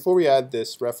this up before we add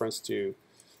this reference to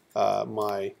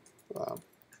my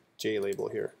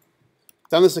JLabel here.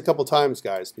 Done this a couple times,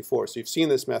 guys, before, so you've seen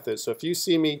this method. So if you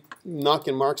see me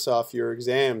knocking marks off your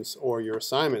exams or your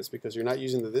assignments because you're not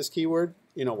using the this keyword,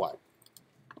 you know why,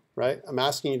 right? I'm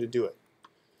asking you to do it.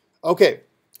 Okay,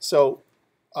 so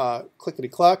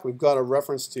clickety-clack, we've got a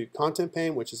reference to content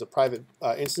pane, which is a private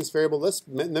instance variable. Let's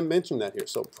mention that here.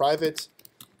 So private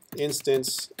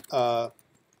instance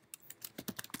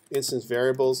instance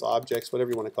variables, objects, whatever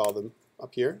you want to call them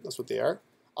up here. That's what they are.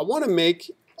 I want to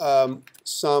make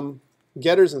some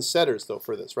getters and setters though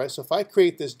for this, right? So if I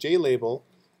create this JLabel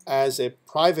as a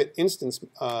private instance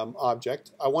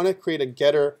object, I want to create a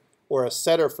getter or a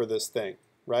setter for this thing,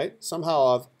 right?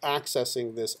 Somehow of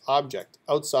accessing this object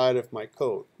outside of my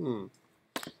code.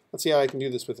 Let's see how I can do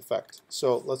this with effect.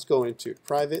 So let's go into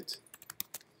private,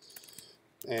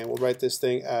 and we'll write this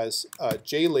thing as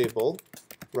JLabel,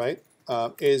 right?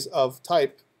 Is of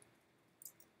type,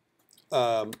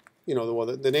 the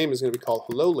name is going to be called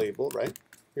hello label, right?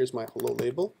 Here's my hello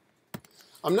label.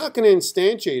 I'm not going to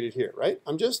instantiate it here, right?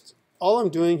 All I'm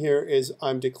doing here is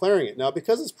I'm declaring it. Now,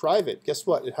 because it's private, guess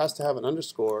what? It has to have an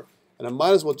underscore, and I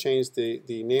might as well change the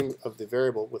name of the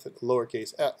variable with a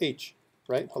lowercase h,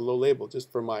 right? Hello label,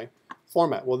 just for my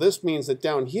format. Well, this means that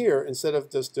down here, instead of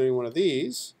just doing one of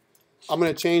these, I'm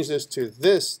going to change this to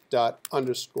this dot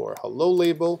underscore hello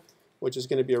label, which is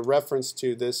going to be a reference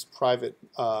to this private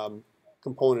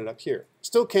component up here.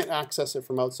 Still can't access it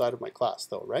from outside of my class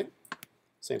though, right?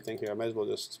 Same thing here. I might as well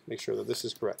just make sure that this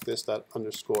is correct. This dot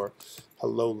underscore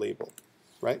hello label,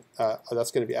 right? That's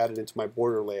going to be added into my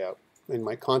border layout in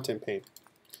my content pane.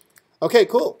 Okay,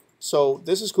 cool. So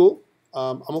this is cool.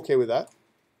 I'm okay with that.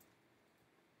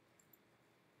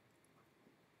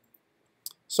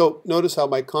 So notice how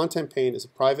my content pane is a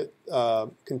private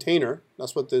container.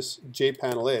 That's what this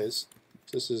JPanel is.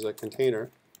 This is a container.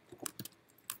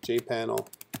 JPanel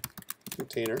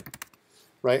container,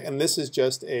 right? And this is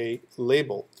just a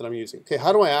label that I'm using. Okay,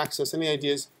 how do I access? Any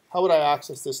ideas? How would I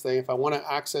access this thing if I want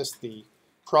to access the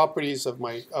properties of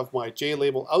my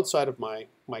JLabel outside of my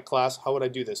class? How would I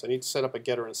do this? I need to set up a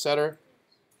getter and setter.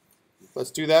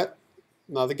 Let's do that.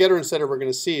 Now the getter and setter we're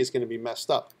going to see is going to be messed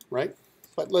up, right?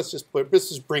 But let's just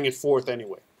bring it forth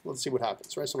anyway. Let's see what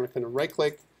happens, right? So I'm going to right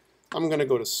click. I'm going to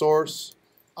go to source.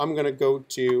 I'm going to go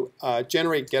to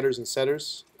generate getters and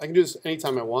setters. I can do this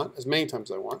anytime I want, as many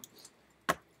times as I want.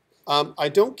 I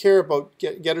don't care about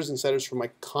getters and setters for my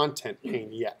content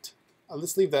pane yet.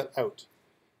 Let's leave that out.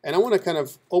 And I want to kind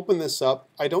of open this up.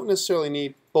 I don't necessarily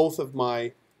need both of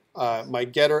my my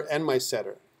getter and my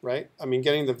setter, right? I mean,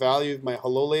 getting the value of my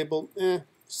hello label,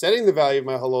 Setting the value of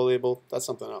my hello label, that's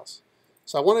something else.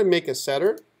 So I want to make a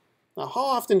setter. Now, how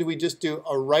often do we just do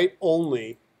a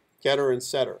write-only getter and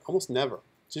setter? Almost never.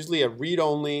 It's usually a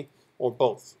read-only or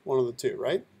both, one of the two,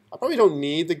 right? I probably don't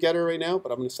need the getter right now, but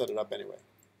I'm going to set it up anyway.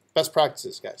 Best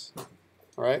practices, guys.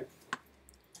 All right?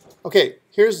 Okay,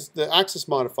 here's the access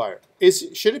modifier.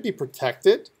 Should it be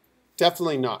protected?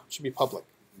 Definitely not. It should be public,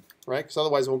 right? Because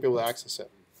otherwise I won't be able to access it,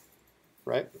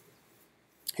 right?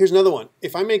 Here's another one.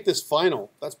 If I make this final,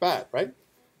 that's bad, right?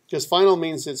 Because final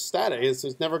means it's static.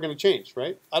 It's never going to change,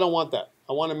 right? I don't want that.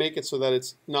 I want to make it so that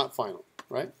it's not final,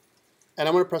 right? And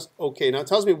I'm going to press OK. Now it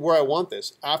tells me where I want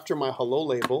this. After my hello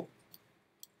label,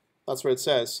 that's what it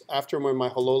says. After when my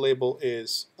hello label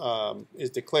is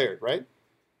declared, right?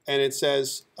 And it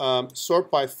says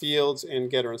sort by fields in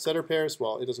getter and setter pairs.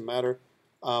 Well, it doesn't matter.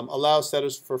 Allow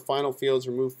setters for final fields,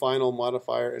 remove final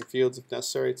modifier and fields if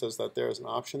necessary. It says that there is an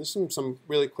option. There's some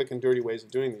really quick and dirty ways of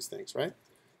doing these things, right?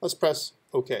 Let's press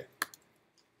OK.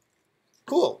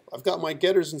 Cool. I've got my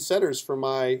getters and setters for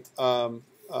my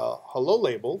hello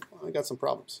label. I got some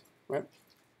problems, right?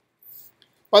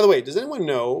 By the way, does anyone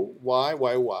know why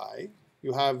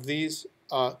you have these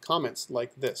comments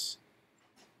like this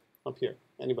up here?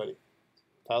 Anybody?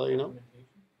 Tyler, you know?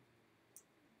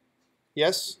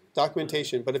 Yes,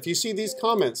 documentation. But if you see these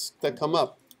comments that come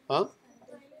up,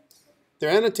 they're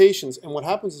annotations. And what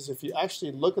happens is if you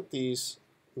actually look at these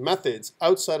methods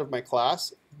outside of my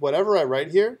class, whatever I write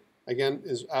here, again,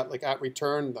 is at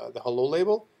return, the hello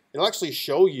label, it'll actually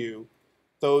show you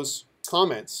those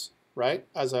comments, right,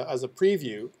 as a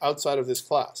preview outside of this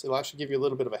class. It'll actually give you a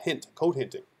little bit of a hint, code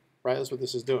hinting, right? That's what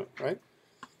this is doing, right?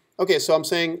 Okay, so I'm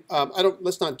saying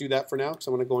let's not do that for now because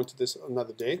I want to go into this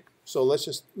another day. So let's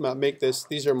just make this.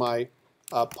 These are my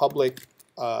public,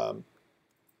 properties.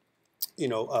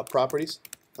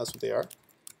 That's what they are.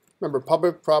 Remember,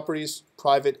 public properties,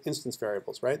 private instance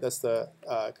variables, right? That's the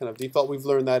kind of default. We've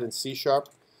learned that in C#.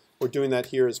 We're doing that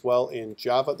here as well in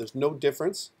Java. There's no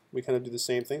difference. We kind of do the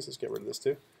same things. Let's get rid of this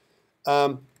too.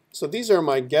 So these are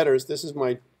my getters. This is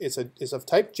my it's of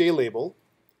type JLabel.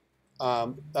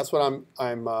 That's what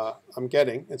I'm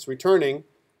getting. It's returning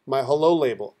my hello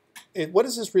label. What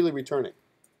is this really returning?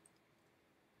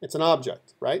 It's an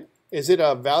object, right? Is it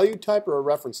a value type or a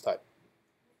reference type?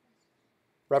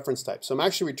 Reference type. So I'm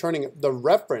actually returning the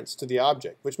reference to the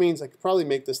object, which means I could probably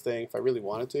make this thing, if I really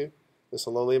wanted to, this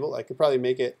hello label, I could probably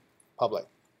make it public.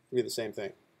 It'd be the same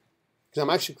thing. Because I'm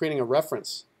actually creating a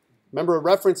reference. Remember, a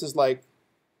reference is like,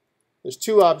 there's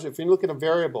two objects. If you look at a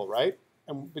variable, right?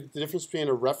 And the difference between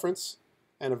a reference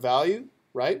and a value,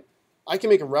 right? I can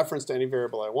make a reference to any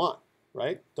variable I want,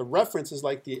 right? The reference is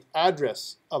like the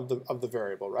address of the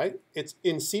variable, right? It's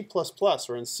in C++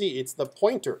 or in C. It's the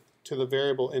pointer to the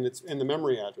variable in the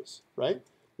memory address, right?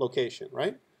 Location,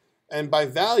 right? And by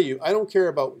value, I don't care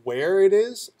about where it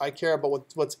is. I care about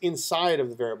what's inside of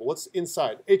the variable. What's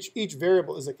inside? Each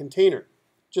variable is a container,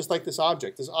 just like this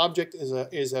object. This object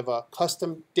is of a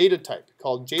custom data type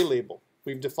called JLabel.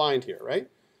 We've defined here, right?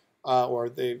 Or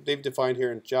they've defined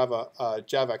here in Java,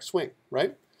 JavaX Swing,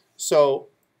 right? So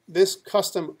this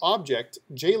custom object,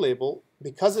 JLabel,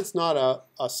 because it's not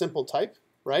a simple type,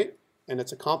 right? And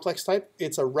it's a complex type,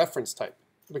 it's a reference type.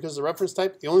 Because the reference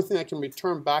type, the only thing I can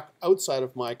return back outside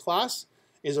of my class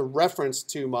is a reference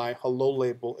to my hello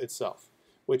label itself,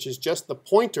 which is just the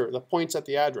pointer that points at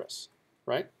the address,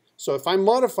 right? So if I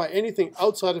modify anything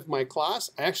outside of my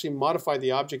class, I actually modify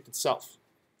the object itself.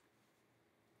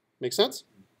 Make sense?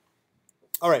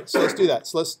 All right, so let's do that.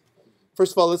 So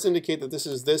first of all, let's indicate that this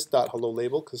is this.hello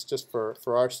label, because just for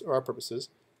our purposes.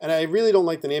 And I really don't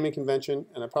like the naming convention,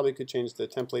 and I probably could change the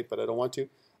template, but I don't want to.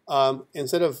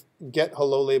 Instead of get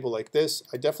hello label like this,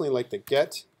 I definitely like the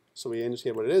get, so we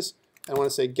indicate what it is. And I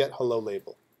want to say get hello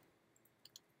label.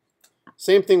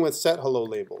 Same thing with set hello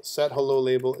label. Set hello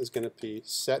label is going to be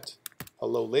set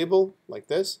hello label like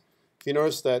this. If you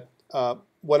notice that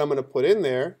what I'm going to put in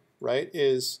there, right,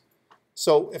 is,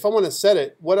 so if I want to set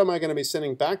it, what am I going to be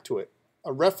sending back to it?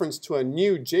 A reference to a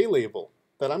new JLabel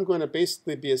that I'm going to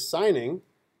basically be assigning.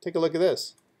 Take a look at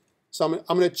this. So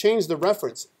I'm going to change the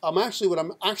reference. What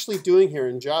I'm actually doing here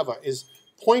in Java is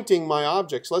pointing my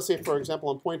objects. Let's say, for example,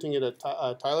 I'm pointing it at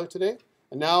Tyler today.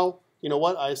 And now, you know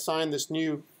what? I assign this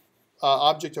new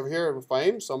object over here of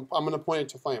Fahim, so I'm going to point it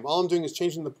to Fahim. All I'm doing is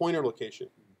changing the pointer location.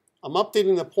 I'm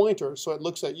updating the pointer so it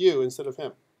looks at you instead of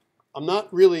him. I'm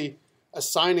not really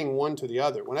assigning one to the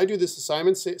other. When I do this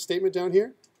assignment statement down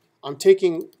here, I'm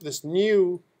taking this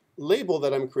new label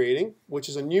that I'm creating, which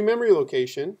is a new memory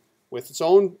location, with its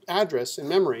own address in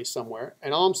memory somewhere,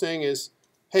 and all I'm saying is,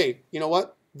 hey, you know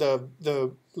what? The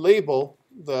label,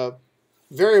 the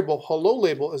variable hello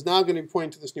label is now going to be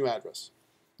pointing to this new address.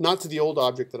 not to the old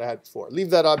object that I had before. Leave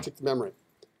that object in memory.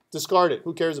 Discard it.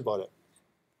 Who cares about it?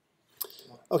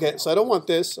 Okay, so I don't want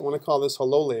this. I want to call this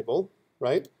hello label,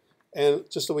 right? And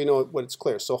just so we know what it's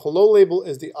clear. So hello label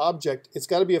is the object. It's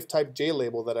got to be of type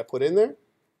JLabel that I put in there.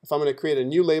 If I'm going to create a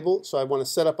new label, so I want to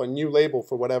set up a new label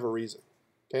for whatever reason.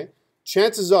 Okay?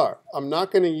 Chances are I'm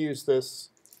not going to use this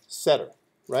setter,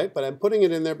 right? But I'm putting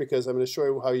it in there because I'm going to show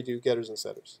you how you do getters and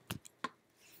setters.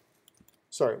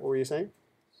 Sorry, what were you saying?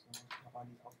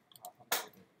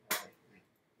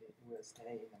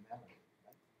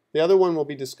 The other one will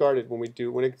be discarded when we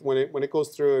do when it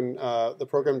goes through and the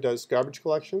program does garbage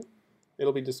collection.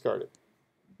 It'll be discarded,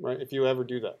 right? If you ever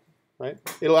do that, right?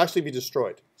 It'll actually be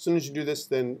destroyed. As soon as you do this,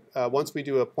 then once we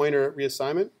do a pointer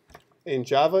reassignment in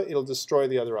Java, it'll destroy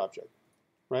the other object,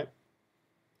 right?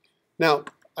 Now,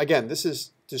 again, this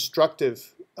is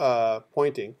destructive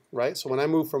pointing, right? So when I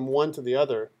move from one to the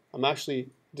other, I'm actually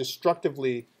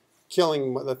destructively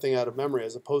killing the thing out of memory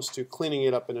as opposed to cleaning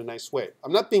it up in a nice way.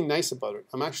 I'm not being nice about it.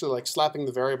 I'm actually like slapping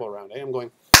the variable around. I'm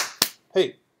going,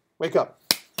 hey, wake up.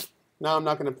 Now I'm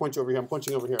not going to point you over here. I'm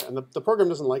pointing over here. And the program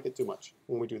doesn't like it too much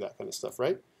when we do that kind of stuff,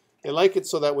 right? They like it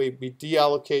so that we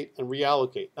deallocate and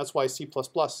reallocate. That's why C++,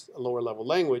 a lower level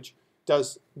language,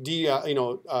 does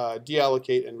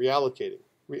deallocate and reallocating.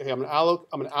 I'm an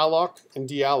alloc and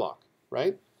dealloc,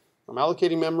 right? I'm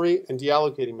allocating memory and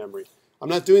deallocating memory. I'm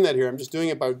not doing that here. I'm just doing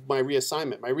it by my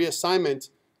reassignment. My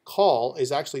reassignment call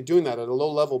is actually doing that at a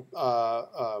low level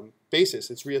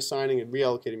basis. It's reassigning and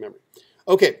reallocating memory.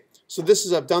 Okay, so this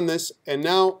is, I've done this, and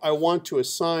now I want to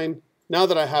assign, now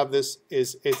that I have this,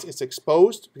 it's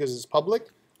exposed because it's public,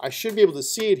 I should be able to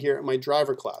see it here in my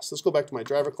driver class. Let's go back to my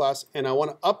driver class, and I want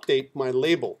to update my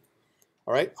label.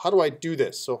 All right, how do I do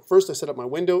this? So first I set up my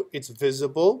window. It's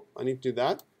visible. I need to do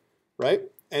that, right?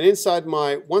 And inside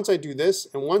once I do this,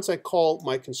 and once I call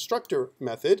my constructor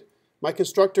method, my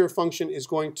constructor function is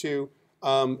going to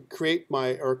call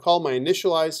my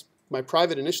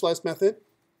private initialize method,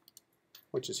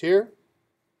 which is here,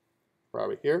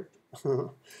 probably here.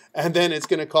 And then it's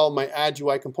going to call my add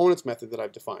UI components method that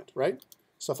I've defined, right?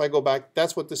 So if I go back,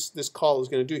 that's what this call is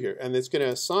going to do here. And it's going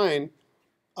to assign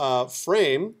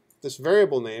frame, this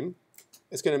variable name.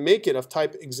 It's going to make it of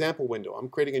type example window. I'm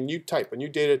creating a new type, a new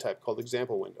data type called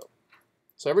example window.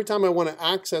 So every time I want to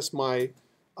access my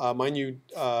new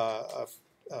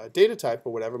data type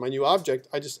or whatever, my new object,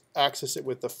 I just access it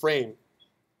with the frame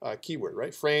keyword,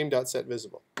 right?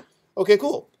 Frame.setVisible. Okay,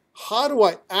 cool. How do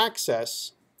I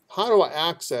access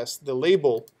the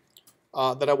label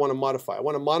that I want to modify? I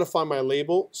want to modify my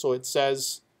label so it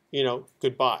says, you know,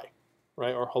 goodbye,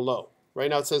 right, or hello. Right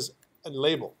now it says a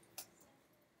label.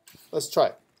 Let's try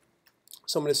it.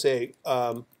 So I'm going to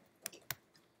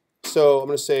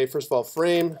say, first of all,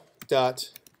 frame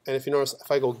dot, and if you notice, if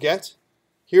I go get,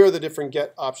 here are the different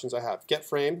get options I have. Get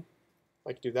frame,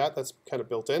 I can do that. That's kind of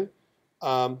built in.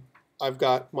 I've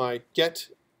got my get,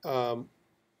 some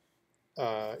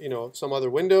other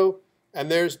window, and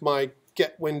there's my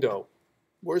get window.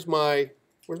 Where's my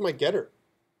getter?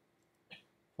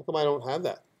 How come I don't have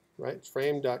that? Right?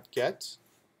 Frame.get.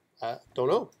 Don't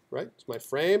know. Right? It's my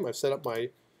frame. I've set up my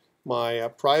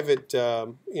private.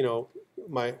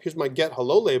 Here's my get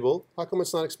hello label. How come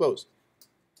it's not exposed?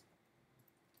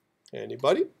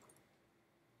 Anybody?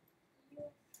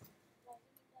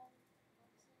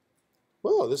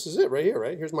 Well, this is it right here,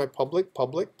 right? Here's my public.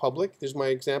 There's my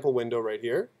example window right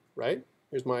here, right?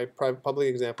 Here's my private public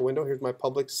example window. Here's my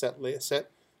public set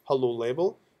hello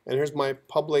label, and here's my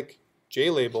public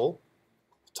JLabel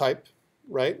type,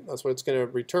 right? That's what it's going to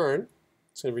return.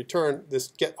 It's going to return this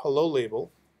get hello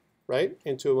label, right,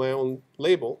 into my own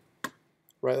label,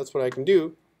 right? That's what I can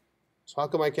do. So how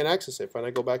come I can't access it when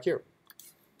I go back here?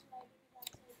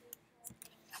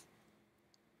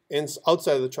 And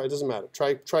outside of the try, it doesn't matter.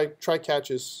 Try catch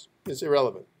is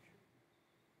irrelevant.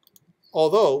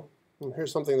 Although, and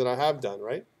here's something that I have done,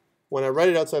 right? When I write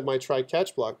it outside my try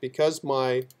catch block, because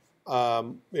my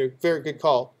very good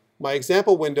call, my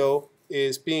example window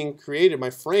is being created, my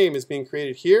frame is being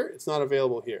created here, it's not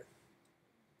available here.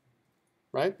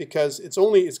 Right? Because it's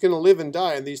going to live and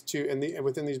die in these two and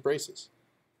within these braces.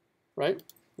 Right?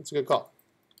 It's a good call.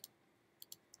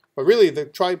 But really, I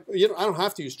don't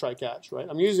have to use try catch, right?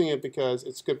 I'm using it because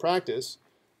it's good practice,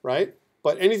 right?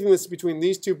 But anything that's between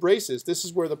these two braces, this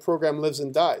is where the program lives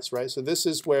and dies, right? So this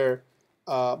is where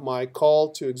my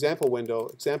call to example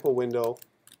window,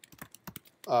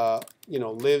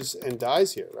 lives and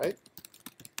dies here, right?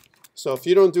 So if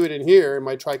you don't do it in here in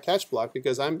my try catch block,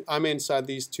 because I'm inside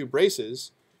these two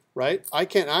braces, right? I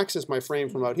can't access my frame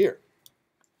from out here.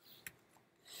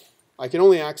 I can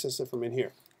only access it from in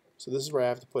here. So this is where I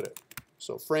have to put it.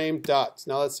 So frame dot.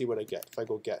 Now let's see what I get. If I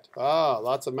go get,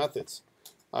 lots of methods.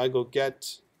 I go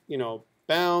get,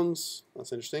 bounds.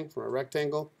 That's interesting from a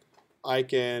rectangle. I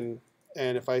can,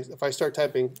 and if I start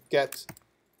typing get,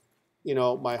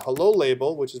 my hello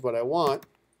label, which is what I want.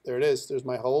 There it is. There's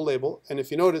my hello label. And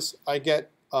if you notice, I get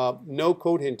no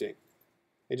code hinting.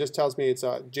 It just tells me it's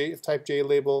a type J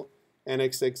label and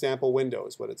it's example window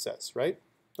is what it says, right?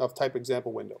 Of type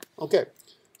example window. Okay,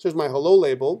 so here's my hello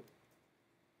label.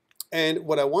 And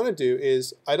what I want to do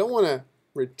is I don't want to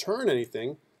return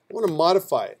anything. I want to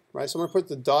modify it, right? So I'm going to put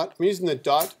the dot. I'm using the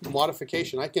dot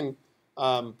modification. I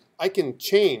can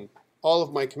chain all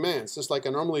of my commands just like I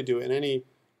normally do in any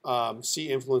C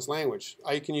influence language.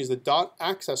 I can use the dot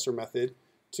accessor method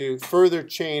to further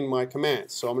chain my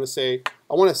commands. So I'm going to say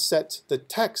I want to set the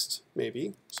text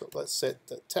maybe. So let's set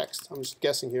the text. I'm just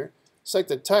guessing here. Set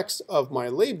the text of my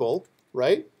label,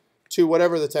 right, to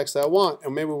whatever the text I want,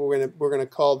 and maybe we're gonna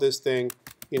call this thing,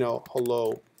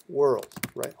 hello world,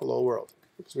 right? Hello world,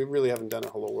 because we really haven't done a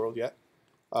hello world yet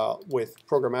with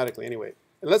programmatically anyway.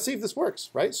 And let's see if this works,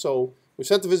 right? So we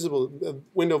set the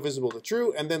window visible to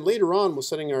true, and then later on we're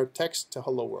setting our text to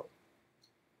hello world.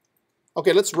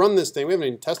 Okay, let's run this thing. We haven't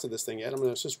even tested this thing yet. I'm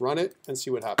gonna just run it and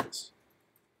see what happens.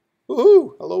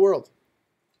 Woohoo! Hello world.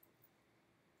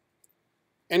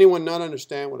 Anyone not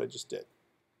understand what I just did?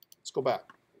 Let's go back.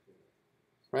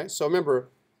 Right? So remember,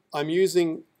 I'm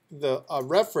using the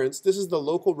reference. This is the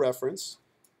local reference,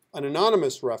 an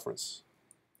anonymous reference.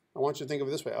 I want you to think of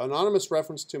it this way. An anonymous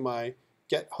reference to my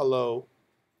get hello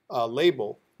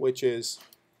label, which is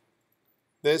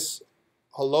this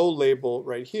hello label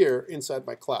right here inside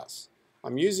my class.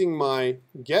 I'm using my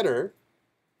getter.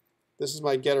 This is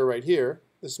my getter right here.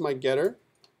 This is my getter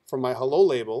from my hello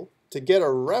label to get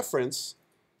a reference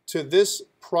to this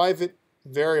private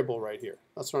variable right here.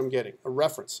 That's what I'm getting, a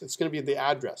reference. It's going to be the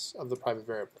address of the private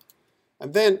variable.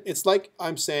 And then it's like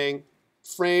I'm saying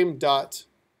frame dot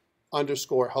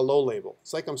underscore hello label.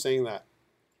 It's like I'm saying that.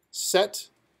 Set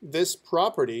this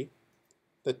property,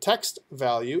 the text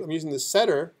value. I'm using the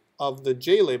setter of the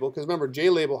J label, because remember, J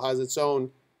label has its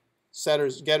own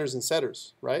setters, getters, and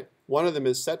setters, right? One of them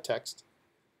is set text.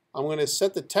 I'm going to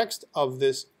set the text of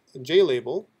this J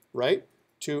label, right,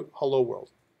 to hello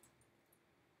world.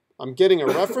 I'm getting a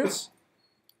reference.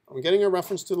 I'm getting a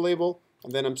reference to the label,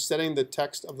 and then I'm setting the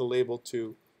text of the label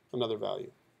to another value.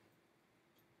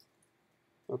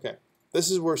 Okay,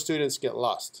 this is where students get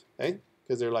lost, okay?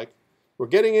 Because they're like, we're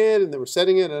getting it, and then we're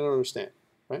setting it, and I don't understand,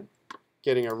 right?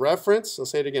 Getting a reference, I'll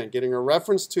say it again, getting a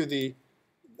reference to the,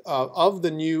 of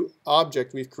the new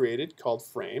object we've created called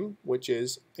frame, which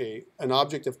is an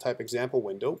object of type example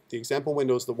window. The example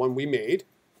window is the one we made,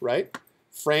 right?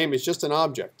 Frame is just an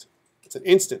object. It's an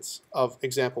instance of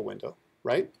example window,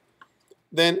 right?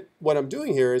 Then what I'm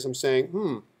doing here is I'm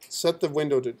saying, set the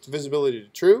window to visibility to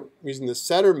true. I'm using the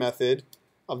setter method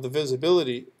of the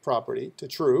visibility property to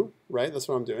true, right? That's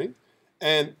what I'm doing.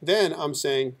 And then I'm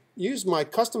saying, use my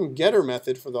custom getter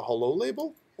method for the hello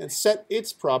label and set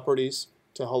its properties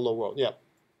to hello world. Yeah.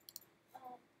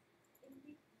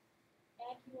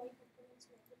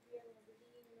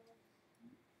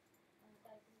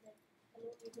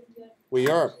 We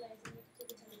are.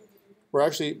 We're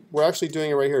actually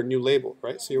doing it right here, new label,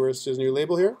 right? See where it says new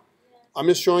label here? I'm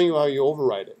just showing you how you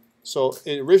override it. So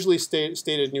it originally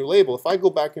stated new label. If I go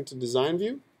back into design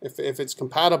view, if it's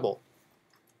compatible,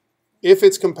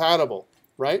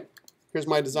 right? Here's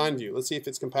my design view. Let's see if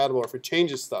it's compatible or if it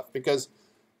changes stuff. Because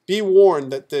be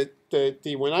warned that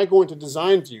when I go into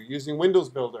design view using Windows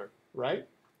Builder, right?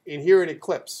 In here in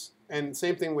Eclipse, and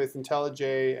same thing with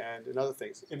IntelliJ and other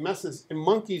things, it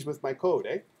monkeys with my code,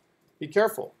 eh? Be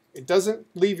careful. It doesn't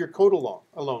leave your code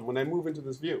alone when I move into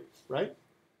this view, right?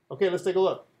 Okay, let's take a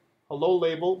look. Hello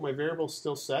label, my variable's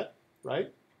still set,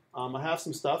 right? I have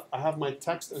some stuff. I have my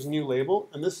text as new label,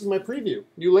 and this is my preview,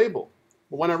 new label.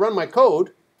 But when I run my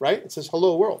code, right, it says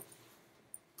hello world,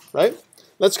 right?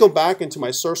 Let's go back into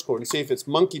my source code and see if it's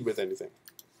monkeyed with anything.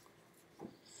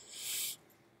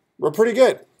 We're pretty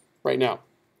good right now.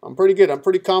 I'm pretty good. I'm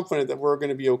pretty confident that we're going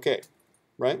to be okay,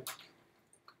 right?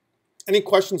 Any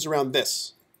questions around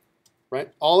this?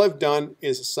 Right? All I've done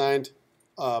is assigned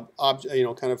kind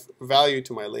of value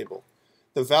to my label.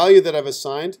 The value that I've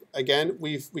assigned, again,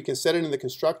 we can set it in the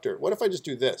constructor. What if I just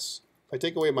do this? If I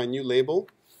take away my new label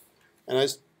and I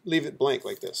just leave it blank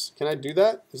like this, can I do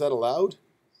that? Is that allowed?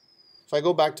 If I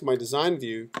go back to my design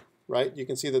view, right, you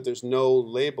can see that there's no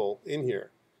label in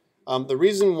here. The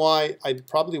reason why I'd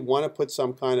probably want to put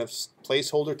some kind of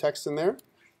placeholder text in there,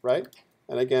 right?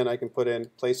 And again, I can put in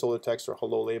placeholder text or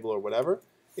hello label or whatever,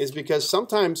 is because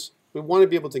sometimes we want to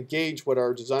be able to gauge what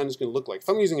our design is going to look like. If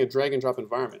I'm using a drag and drop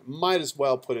environment, might as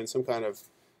well put in some kind of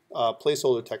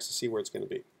placeholder text to see where it's going to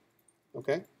be.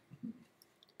 Okay?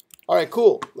 All right,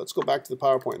 cool. Let's go back to the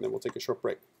PowerPoint, and then we'll take a short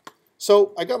break.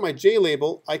 So I got my J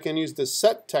label. I can use the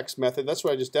set text method. That's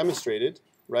what I just demonstrated,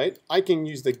 right? I can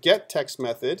use the get text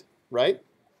method, right,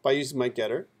 by using my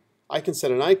getter. I can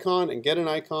set an icon and get an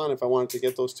icon if I wanted to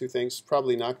get those two things.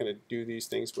 Probably not going to do these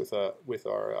things with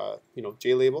our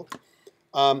J label.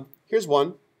 Here's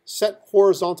one: set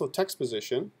horizontal text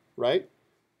position, right,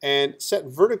 and set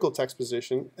vertical text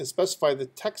position, and specify the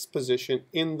text position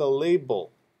in the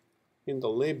label. In the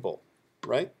label,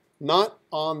 right? Not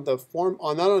on the form,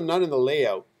 not in the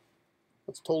layout.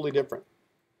 That's totally different.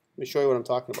 Let me show you what I'm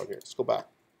talking about here. Let's go back.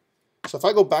 So if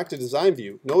I go back to design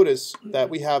view, notice that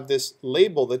we have this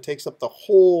label that takes up the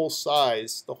whole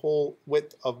size, the whole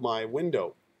width of my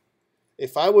window.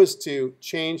 If I was to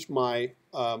change my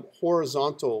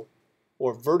horizontal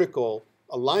or vertical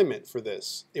alignment for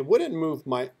this, it wouldn't move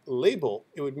my label.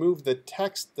 It would move the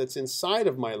text that's inside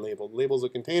of my label. The label's a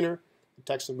container. The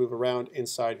text would move around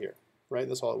inside here, right?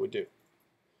 That's all it would do.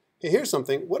 Okay, here's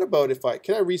something. What about if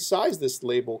can I resize this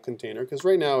label container? Because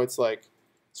right now it's like,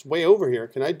 it's way over here.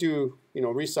 Can I do,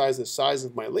 resize the size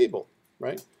of my label,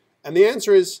 right? And the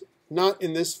answer is not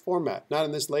in this format, not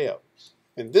in this layout.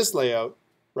 In this layout,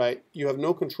 right, you have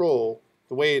no control,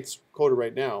 the way it's coded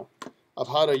right now, of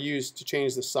how to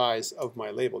change the size of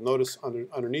my label. Notice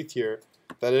underneath here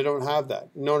that I don't have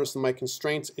that. Notice that my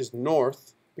constraints is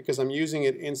north, because I'm using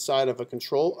it inside of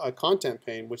a content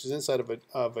pane, which is inside of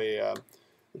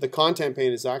the content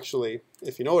pane is actually,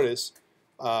 if you notice,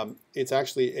 it's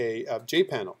actually a J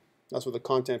panel. That's what the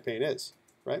content pane is,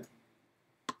 right?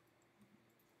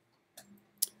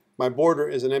 My border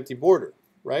is an empty border,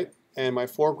 right? And my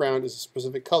foreground is a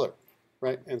specific color,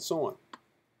 right? And so on.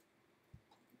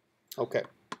 Okay,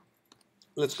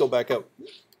 let's go back out.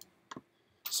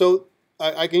 So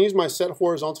I can use my set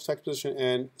horizontal text position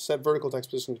and set vertical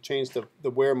text position to change the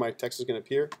where my text is going to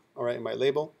appear, all right, in my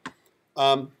label.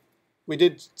 We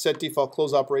did set default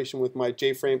close operation with my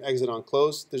JFrame exit on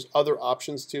close. There's other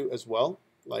options too as well.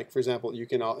 Like for example, you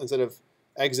can instead of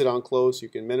exit on close, you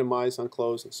can minimize on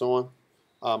close and so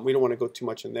on. We don't want to go too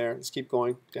much in there. Let's keep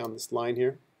going down this line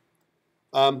here.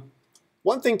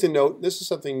 One thing to note, this is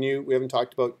something new we haven't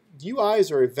talked about.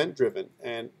 UIs are event driven,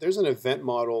 and there's an event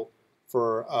model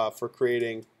for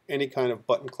creating any kind of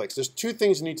button clicks. There's two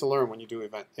things you need to learn when you do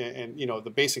event, and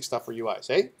the basic stuff for UIs.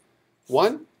 Eh?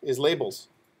 One is labels,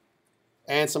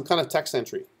 and some kind of text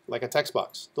entry, like a text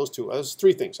box. Those two. Those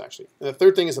three things actually. And the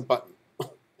third thing is a button. You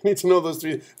need to know those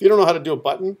three. If you don't know how to do a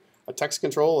button, a text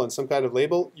control, and some kind of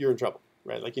label, you're in trouble,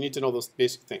 right? Like you need to know those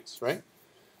basic things, right?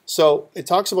 So it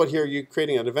talks about here you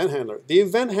creating an event handler. The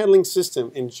event handling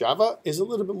system in Java is a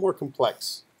little bit more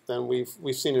complex than we've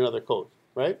seen in other code,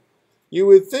 right? You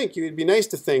would think, it would be nice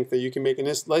to think that you can make a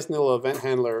nice little event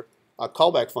handler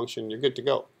callback function, you're good to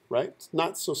go, right? It's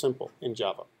not so simple in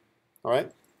Java, all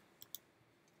right?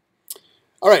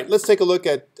 All right, let's take a look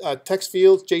at text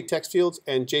fields, JText fields,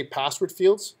 and JPassword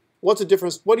fields. What's the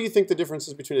difference? What do you think the difference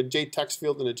is between a JText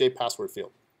field and a JPassword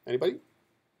field? Anybody?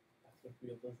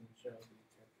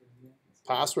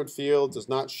 Password field does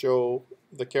not show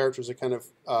the characters. It kind of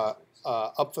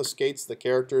obfuscates the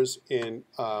characters in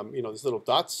these little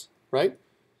dots, right?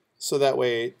 So that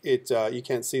way you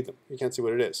can't see them. You can't see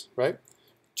what it is, right?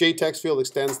 JText field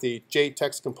extends the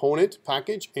JText component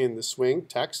package in the Swing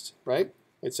text, right?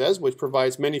 It says, which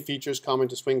provides many features common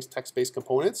to Swing's text-based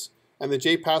components. And the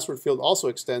JPassword field also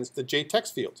extends the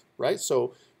JText field, right?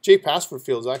 So JPassword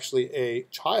field is actually a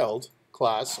child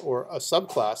class or a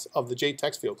subclass of the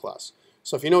JText field class.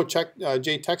 So if you know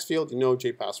JText field, you know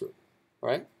JPassword, all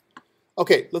right?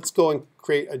 Okay, let's go and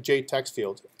create a JText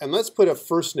field. And let's put a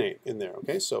first name in there,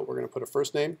 okay? So we're going to put a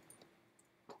first name.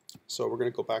 So we're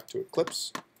going to go back to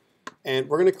Eclipse. And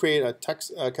we're going to create a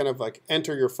text, kind of like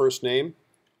enter your first name.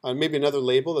 Maybe another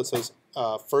label that says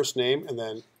first name, and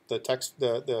then the text,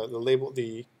 the label,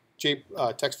 the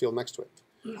text field next to it.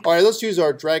 All right, let's use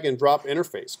our drag and drop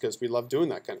interface because we love doing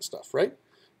that kind of stuff, right?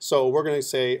 So we're going to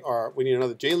say we need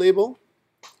another J label,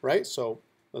 right? So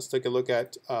let's take a look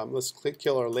at, let's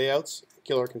kill our layouts,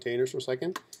 kill our containers for a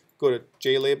second. Go to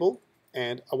J label,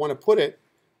 and I want to put it,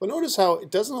 but notice how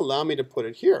it doesn't allow me to put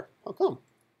it here. How come?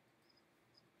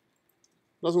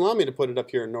 It doesn't allow me to put it up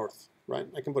here in north, right?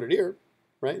 I can put it here,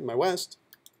 right, in my west,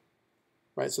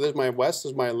 right? So there's my west,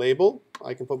 there's my label.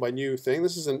 I can put my new thing.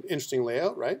 This is an interesting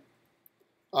layout, right?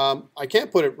 I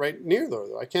can't put it right near there,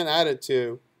 though. I can't add it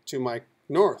to my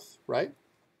north, right?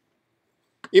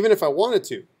 Even if I wanted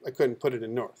to, I couldn't put it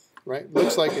in north, right?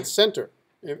 Looks like it's center.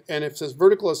 And if it says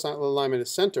vertical alignment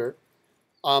is center,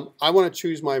 I want to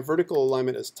choose my vertical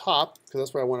alignment as top because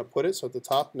that's where I want to put it. So at the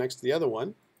top next to the other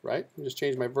one, right? I'll just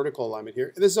change my vertical alignment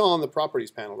here. This is all on the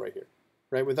properties panel right here,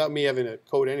 right? Without me having to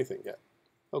code anything yet.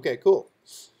 Okay, cool.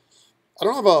 I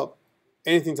don't have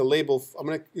anything to label.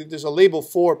 There's a label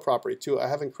for property too. I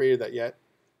haven't created that yet.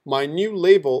 My new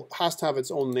label has to have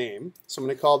its own name. So I'm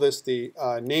going to call this the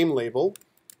name label.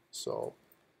 So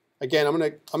again, I'm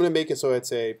gonna make it so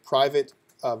it's a private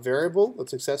variable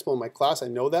that's accessible in my class. I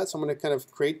know that, so I'm going to kind of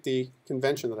create the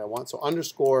convention that I want. So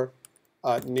underscore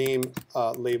name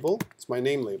label. It's my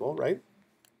name label, right?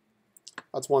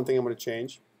 That's one thing I'm going to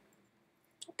change.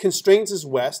 Constraints is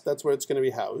west. That's where it's going to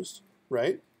be housed,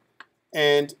 right?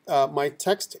 And my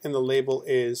text in the label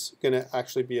is going to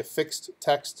actually be a fixed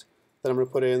text that I'm going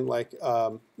to put in, like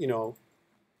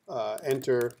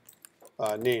enter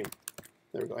name.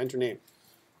 There we go. Enter name.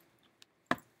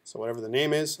 So whatever the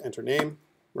name is, enter name,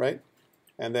 right?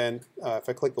 And then if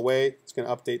I click away, it's going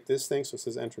to update this thing. So it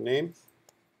says enter name,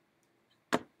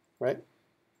 right?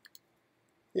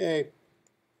 Yay.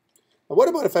 Now what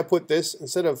about if I put this,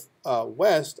 instead of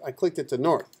west, I clicked it to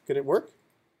north? Could it work?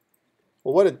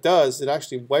 Well, what it does, it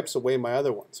actually wipes away my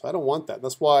other one. So I don't want that.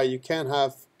 That's why you can't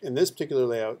have, in this particular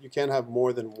layout, you can't have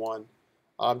more than one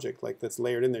object like that's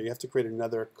layered in there. You have to create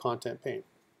another content pane.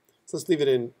 So let's leave it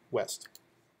in west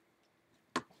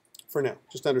for now,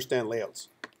 just to understand layouts.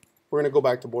 We're going to go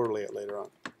back to border layout later on.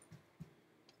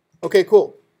 Okay,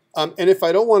 cool. And if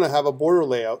I don't want to have a border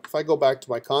layout, if I go back to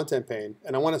my content pane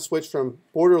and I want to switch from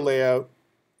border layout,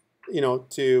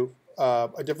 to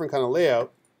a different kind of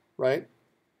layout, right?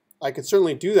 I could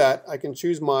certainly do that. I can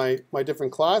choose my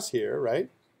different class here, right?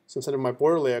 So instead of my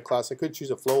border layout class, I could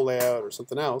choose a flow layout or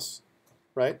something else,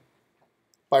 right?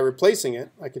 By replacing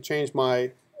it, I could change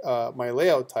my my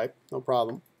layout type, no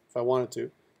problem, if I wanted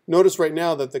to. Notice right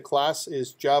now that the class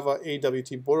is Java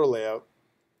AWT border layout.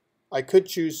 I could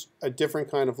choose a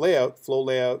different kind of layout, flow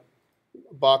layout,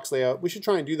 box layout. We should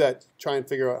try and do that, try and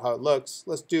figure out how it looks.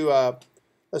 Let's do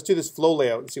this flow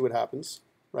layout and see what happens,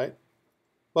 right?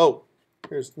 Whoa,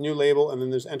 here's new label and then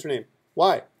there's enter name.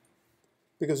 Why?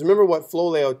 Because remember what flow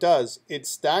layout does, it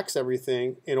stacks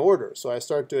everything in order. So I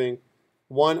start doing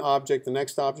one object, the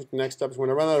next object, the next object. When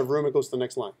I run out of room, it goes to the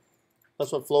next line.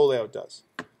 That's what flow layout does.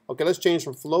 Okay, let's change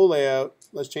from flow layout,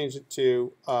 let's change it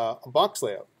to a box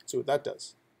layout. See what that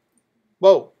does.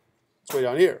 Whoa, it's way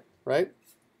down here, right?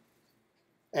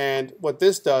 And what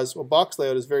this does, well, box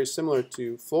layout is very similar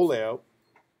to flow layout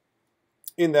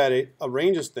in that it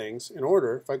arranges things in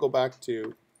order. If I go back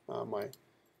to my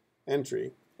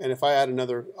entry, and if I add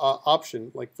another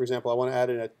option, like for example, I want to add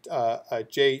in a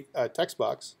J text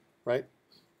box, right,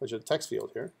 which is a text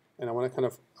field here, and I want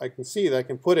to I can see that I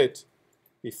can put it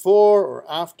before or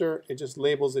after. It just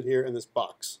labels it here in this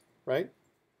box, right?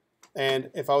 And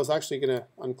if I was actually going to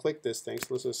unclick this thing, so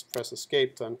let's just press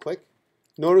escape to unclick.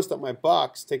 Notice that my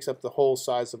box takes up the whole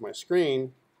size of my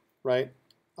screen, right?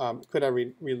 Could I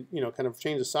kind of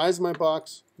change the size of my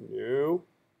box? No,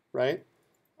 right?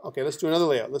 Okay, let's do another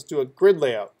layout. Let's do a grid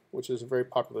layout, which is a very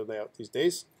popular layout these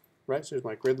days, right? So here's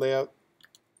my grid layout.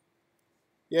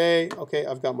 Yay, okay,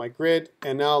 I've got my grid,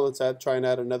 and now let's try and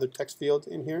add another text field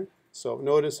in here. So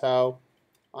notice how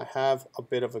I have a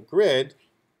bit of a grid,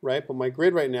 right? But my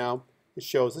grid right now, it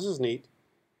shows, this is neat,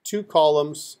 2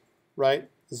 columns, right?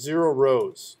 0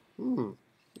 rows.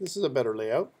 This is a better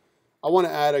layout. I want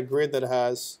to add a grid that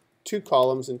has 2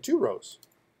 columns and 2 rows,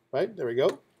 right? There we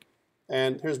go.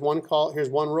 And here's one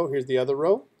row, here's the other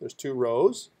row. There's 2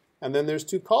 rows, and then there's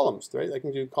 2 columns, right? I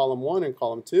can do column 1 and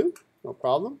column 2, no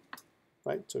problem,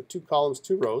 right? So 2 columns,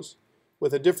 2 rows,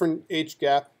 with a different H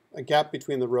gap, a gap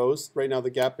between the rows. Right now the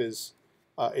gap is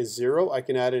 0. I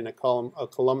can add in a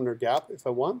columnar gap if I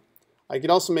want. I can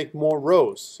also make more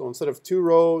rows. So instead of 2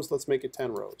 rows, let's make it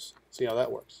 10 rows. See how that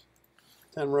works.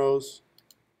 10 rows.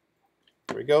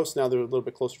 There we go. So now they're a little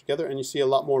bit closer together, and you see a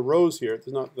lot more rows here.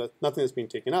 There's nothing that's being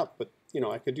taken up, but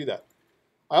I could do that.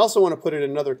 I also want to put it in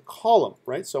another column,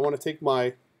 right? So I want to take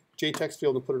my JText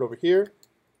field and put it over here.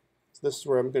 So this is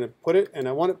where I'm going to put it, and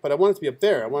I want it to be up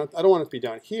there. I don't want it to be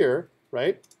down here,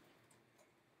 right?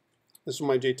 This is where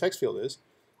my JText field is.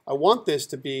 I want this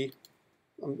to be,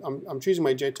 I'm choosing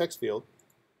my JText field.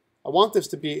 I want this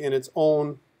to be in its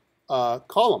own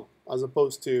column as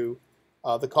opposed to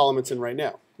the column it's in right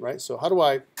now, right? So how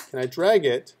can I drag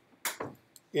it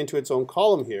into its own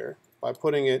column here by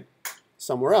putting it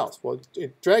somewhere else? Well,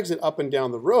 it drags it up and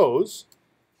down the rows,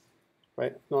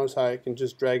 right? Notice how I can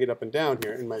just drag it up and down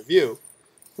here in my view,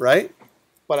 right?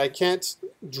 But I can't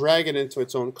drag it into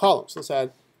its own column. So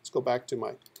let's go back to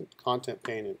my content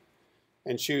pane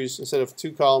and choose, instead of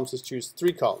 2 columns, let's choose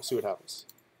 3 columns, see what happens.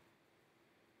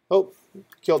 Oh,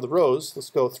 killed the rows. Let's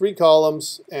go 3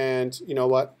 columns and you know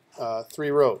what? 3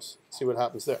 rows. See what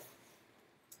happens there.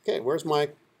 Okay, where's my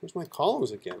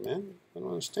columns again, man? I don't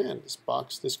understand this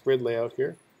box, this grid layout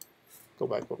here. Go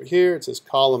back over here. It says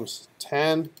columns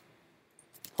 10,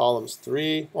 columns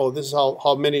 3. Oh, this is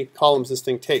how many columns this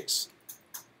thing takes,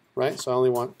 right? So I only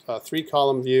want a 3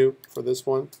 column view for this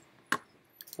one.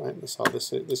 Right, that's how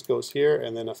this goes here,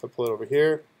 and then if I pull it over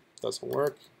here, it doesn't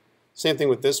work. Same thing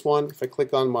with this one. If I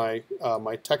click on my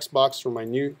my text box for my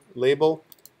new label,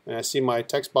 and I see my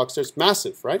text box there, it's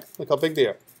massive, right? Look how big they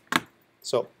are.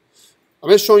 So I'm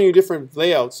just showing you different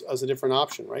layouts as a different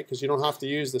option, right? Because you don't have to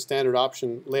use the standard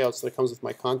option layouts that comes with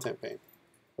my content pane,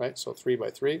 right? So 3 by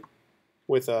 3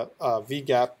 with a V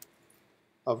gap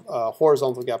of a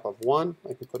horizontal gap of 1.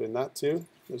 I can put in that too.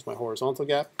 There's my horizontal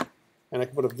gap. And I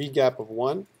can put a V gap of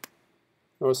 1.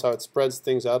 Notice how it spreads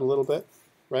things out a little bit,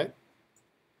 right?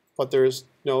 But there's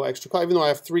no extra, even though I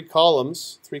have 3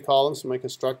 columns in my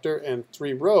constructor and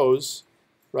 3 rows,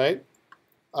 right?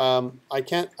 I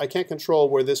can't control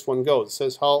where this one goes. It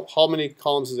says how many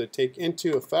columns does it take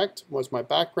into effect? What's my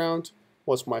background?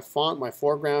 What's my font? My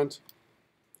foreground?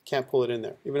 Can't pull it in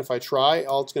there. Even if I try,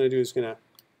 all it's going to do is going to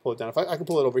pull it down. If I can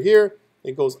pull it over here,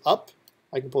 it goes up.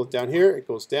 I can pull it down here, it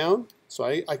goes down. So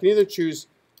I can either choose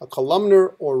a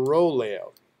columnar or row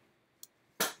layout.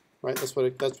 Right? That's what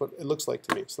it looks like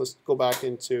to me. So let's go back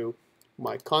into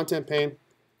my content pane.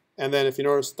 And then if you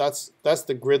notice, that's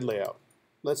the grid layout.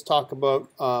 Let's talk about,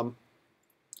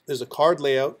 there's a card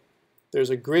layout. There's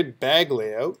a grid bag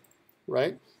layout,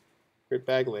 right? Grid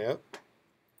bag layout.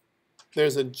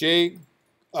 There's a J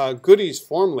goodies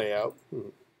form layout.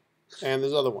 And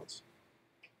there's other ones.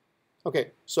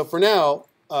 Okay, so for now,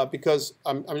 because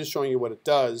I'm just showing you what it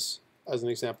does as an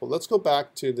example, let's go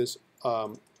back to this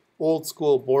old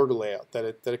school border layout that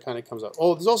it kind of comes out.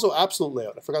 Oh, there's also absolute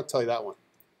layout. I forgot to tell you that one.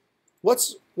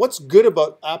 What's good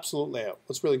about absolute layout?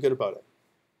 What's really good about it?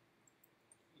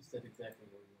 You said exactly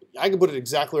what you want. I can put it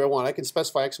exactly where I want. I can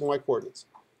specify X and Y coordinates.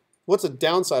 What's the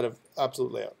downside of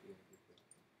absolute layout?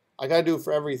 I got to do it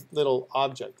for every little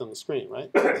object on the screen, right?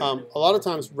 A lot of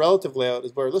times, relative layout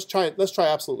is where let's try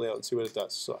absolute layout and see what it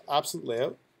does. So absolute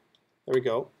layout, there we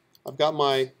go. I've got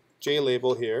my J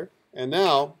label here, and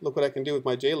now look what I can do with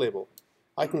my J label.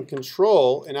 I can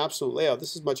control in absolute layout.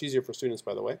 This is much easier for students,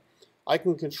 by the way. I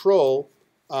can control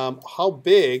how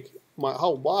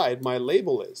wide my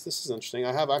label is. This is interesting.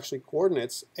 I have actually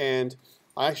coordinates, and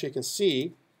I actually can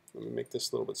see. Let me make this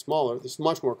a little bit smaller. There's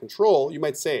much more control. You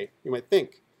might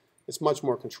think. It's much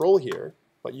more control here,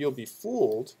 but you'll be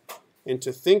fooled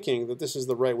into thinking that this is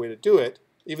the right way to do it,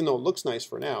 even though it looks nice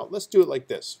for now. Let's do it like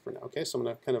this for now, okay? So I'm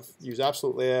going to kind of use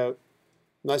absolute layout.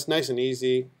 Nice and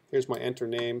easy. Here's my enter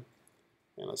name,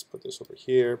 and let's put this over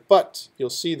here. But you'll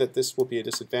see that this will be a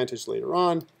disadvantage later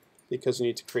on because you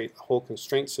need to create a whole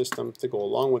constraint system to go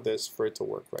along with this for it to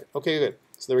work right. Okay, good.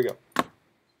 So there we go.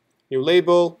 New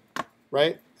label,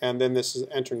 right? And then this is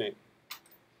enter name.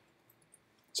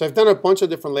 So I've done a bunch of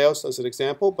different layouts as an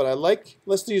example, but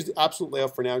let's use the absolute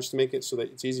layout for now just to make it so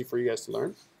that it's easy for you guys to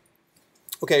learn.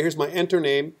 Okay, here's my enter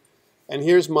name, and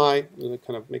here's my, I'm going to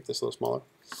kind of make this a little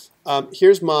smaller.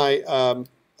 Here's my,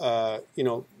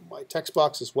 my text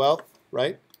box as well,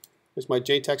 right? Here's my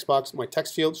J text box. My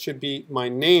text field should be my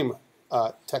name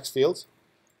text field.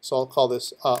 So I'll call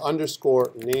this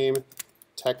underscore name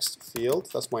text field.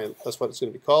 That's what it's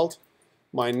going to be called.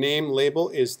 My name label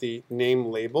is the name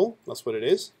label. That's what it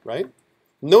is, right?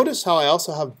 Notice how I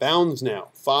also have bounds now.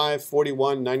 5,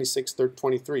 41, 96,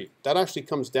 23. That actually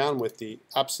comes down with the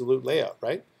absolute layout,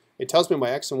 right? It tells me my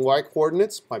X and Y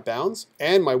coordinates, my bounds,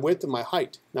 and my width and my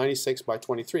height, 96 by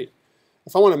 23.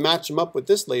 If I want to match them up with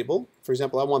this label, for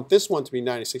example, I want this one to be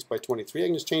 96 by 23, I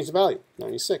can just change the value,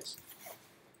 96.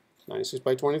 96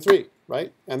 by 23,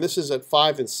 right? And this is at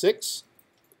 5 and 6.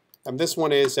 And this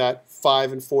one is at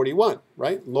 5 and 41,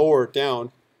 right? Lower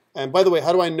down. And by the way,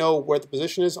 how do I know where the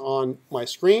position is on my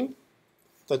screen?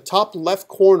 The top left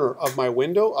corner of my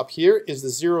window up here is the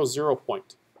 0, 0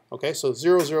 point. Okay, so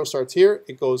 0, 0 starts here.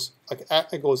 It goes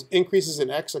increases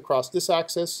in X across this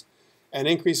axis and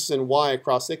increases in Y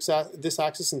across this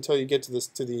axis until you get to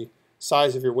the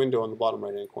size of your window on the bottom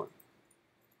right-hand corner.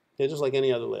 Okay, just like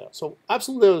any other layout. So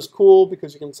absolute layout is cool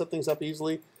because you can set things up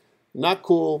easily. Not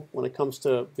cool when it comes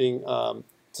to being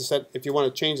if you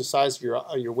want to change the size of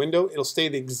your window, it'll stay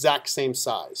the exact same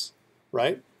size,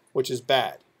 right? Which is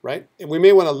bad, right? And we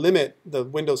may want to limit the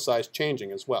window size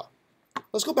changing as well.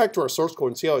 Let's go back to our source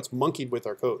code and see how it's monkeyed with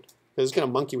our code. Because it's going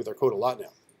to monkey with our code a lot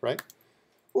now, right?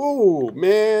 Ooh,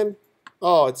 man.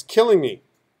 Oh, it's killing me,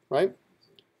 right?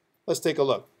 Let's take a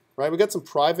look, right? We got some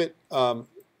private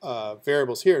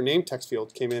variables here. Name text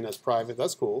field came in as private.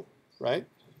 That's cool, right?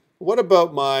 What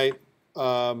about my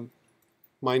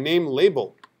my name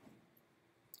label?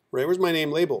 Right, where's my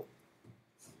name label?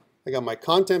 I got my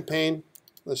content pane.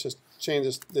 Let's just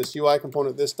change this UI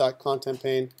component. This dot content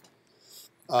pane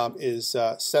is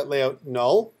set layout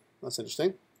null. That's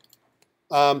interesting.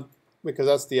 Because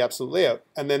that's the absolute layout.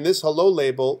 And then this hello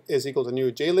label is equal to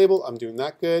new J label. I'm doing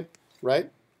that good,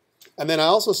 right? And then I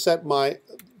also set my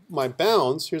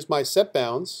bounds. Here's my set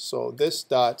bounds. So this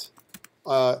dot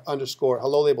underscore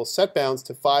hello label set bounds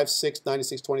to 5, 6,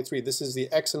 96, 23. This is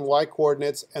the X and Y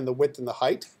coordinates and the width and the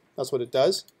height. That's what it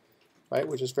does, right?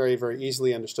 Which is very, very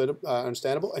easily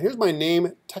understandable. And here's my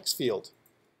name text field.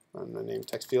 My name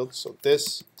text field. So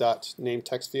this dot name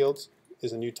text field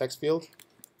is a new text field.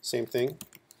 Same thing.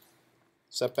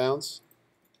 Set bounds.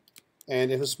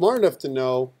 And if it's smart enough to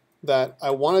know that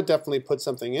I want to definitely put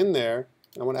something in there,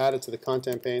 I want to add it to the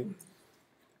content pane.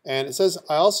 And it says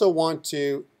I also want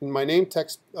to, my name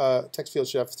text field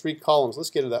should have 3 columns. Let's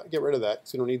get rid of that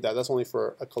because we don't need that. That's only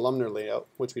for a columnar layout,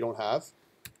 which we don't have.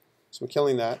 So I'm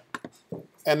killing that.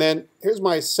 And then here's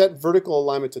my set vertical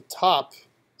alignment to top,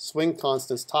 swing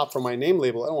constants top for my name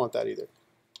label. I don't want that either.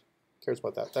 Who cares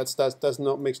about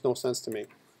that? Makes no sense to me.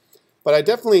 But I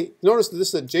definitely notice that this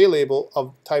is a J label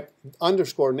of type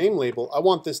underscore name label. I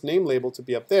want this name label to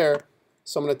be up there.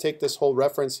 So I'm going to take this whole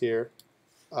reference here.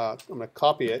 I'm going to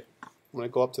copy it. I'm going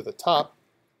to go up to the top.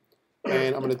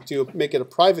 And I'm going to make it a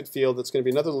private field that's going to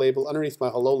be another label underneath my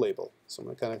hello label. So I'm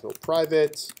going to kind of go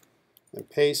private and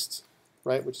paste,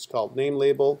 right, which is called name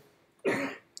label.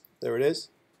 There it is.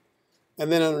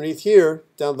 And then underneath here,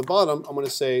 down at the bottom, I'm going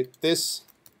to say this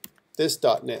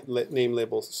dot name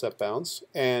label set bounds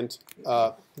and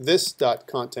this dot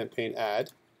content pane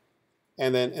add.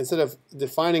 And then instead of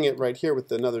defining it right here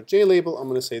with another J label, I'm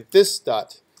going to say this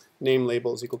dot name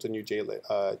label is equal to new J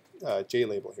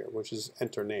label here, which is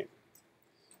enter name.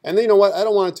 And then you know what? I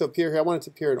don't want it to appear here. I want it to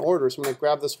appear in order. So I'm going to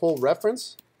grab this whole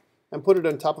reference and put it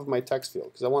on top of my text field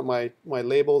because I want my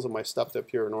labels and my stuff to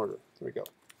appear in order. There we go.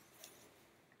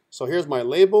 So here's my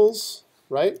labels,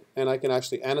 right? And I can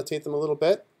actually annotate them a little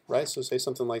bit, right? So say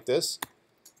something like this.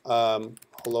 Hello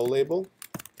label,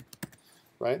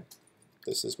 right?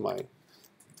 This is my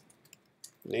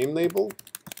name label,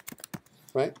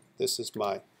 right? This is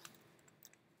my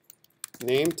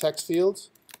name text field,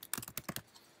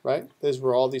 right? This is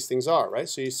where all these things are, right?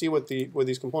 So you see what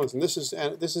these components, and this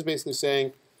is basically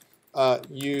saying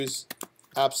use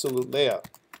absolute layout.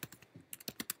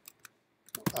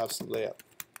 Absolute layout.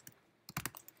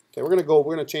 Okay, we're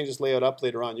gonna change this layout up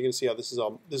later on. You're gonna see how this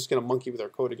is gonna monkey with our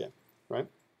code again, right?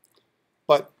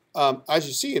 But as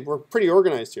you see, we're pretty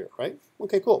organized here, right?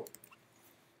 Okay, cool.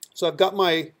 So I've got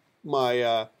my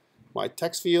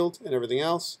text field and everything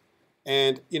else.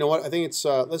 And you know what? I think it's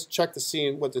let's check to see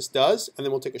what this does, and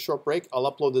then we'll take a short break. I'll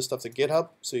upload this stuff to GitHub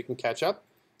so you can catch up,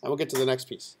 and we'll get to the next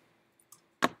piece.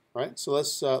 All right, so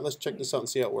let's check this out and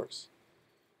see how it works.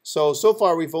 So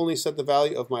far we've only set the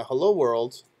value of my hello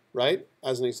world, right,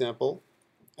 as an example,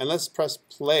 and let's press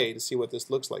play to see what this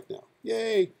looks like now.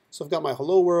 Yay! So I've got my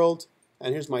hello world,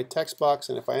 and here's my text box,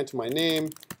 and if I enter my name,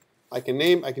 I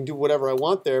can do whatever I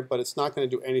want there, but it's not going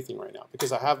to do anything right now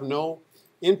because I have no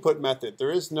input method.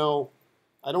 There is no,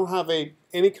 I don't have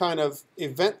any kind of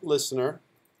event listener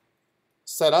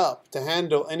set up to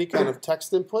handle any kind of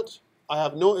text input. I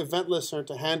have no event listener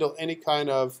to handle any kind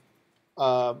of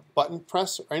button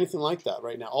press or anything like that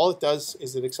right now. All it does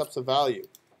is it accepts a value,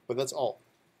 but that's all.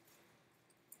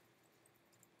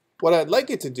 What I'd like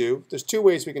it to do, there's 2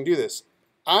 ways we can do this.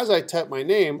 As I type my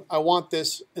name, I want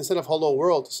this, instead of hello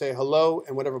world, to say hello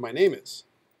and whatever my name is.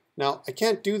 Now, I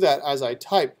can't do that as I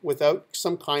type without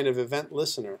some kind of event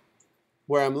listener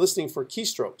where I'm listening for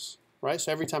keystrokes, right?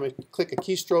 So every time I click a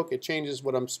keystroke, it changes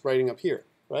what I'm writing up here,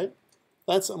 right?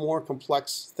 That's a more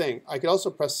complex thing. I could also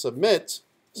press submit,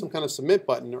 some kind of submit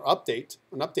button or update,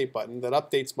 an update button that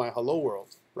updates my hello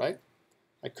world, right?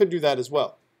 I could do that as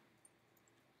well.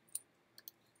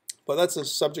 But that's the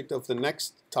subject of the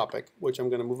next topic, which I'm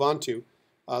going to move on to.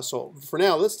 So for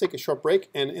now, let's take a short break,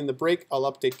 and in the break,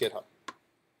 I'll update GitHub.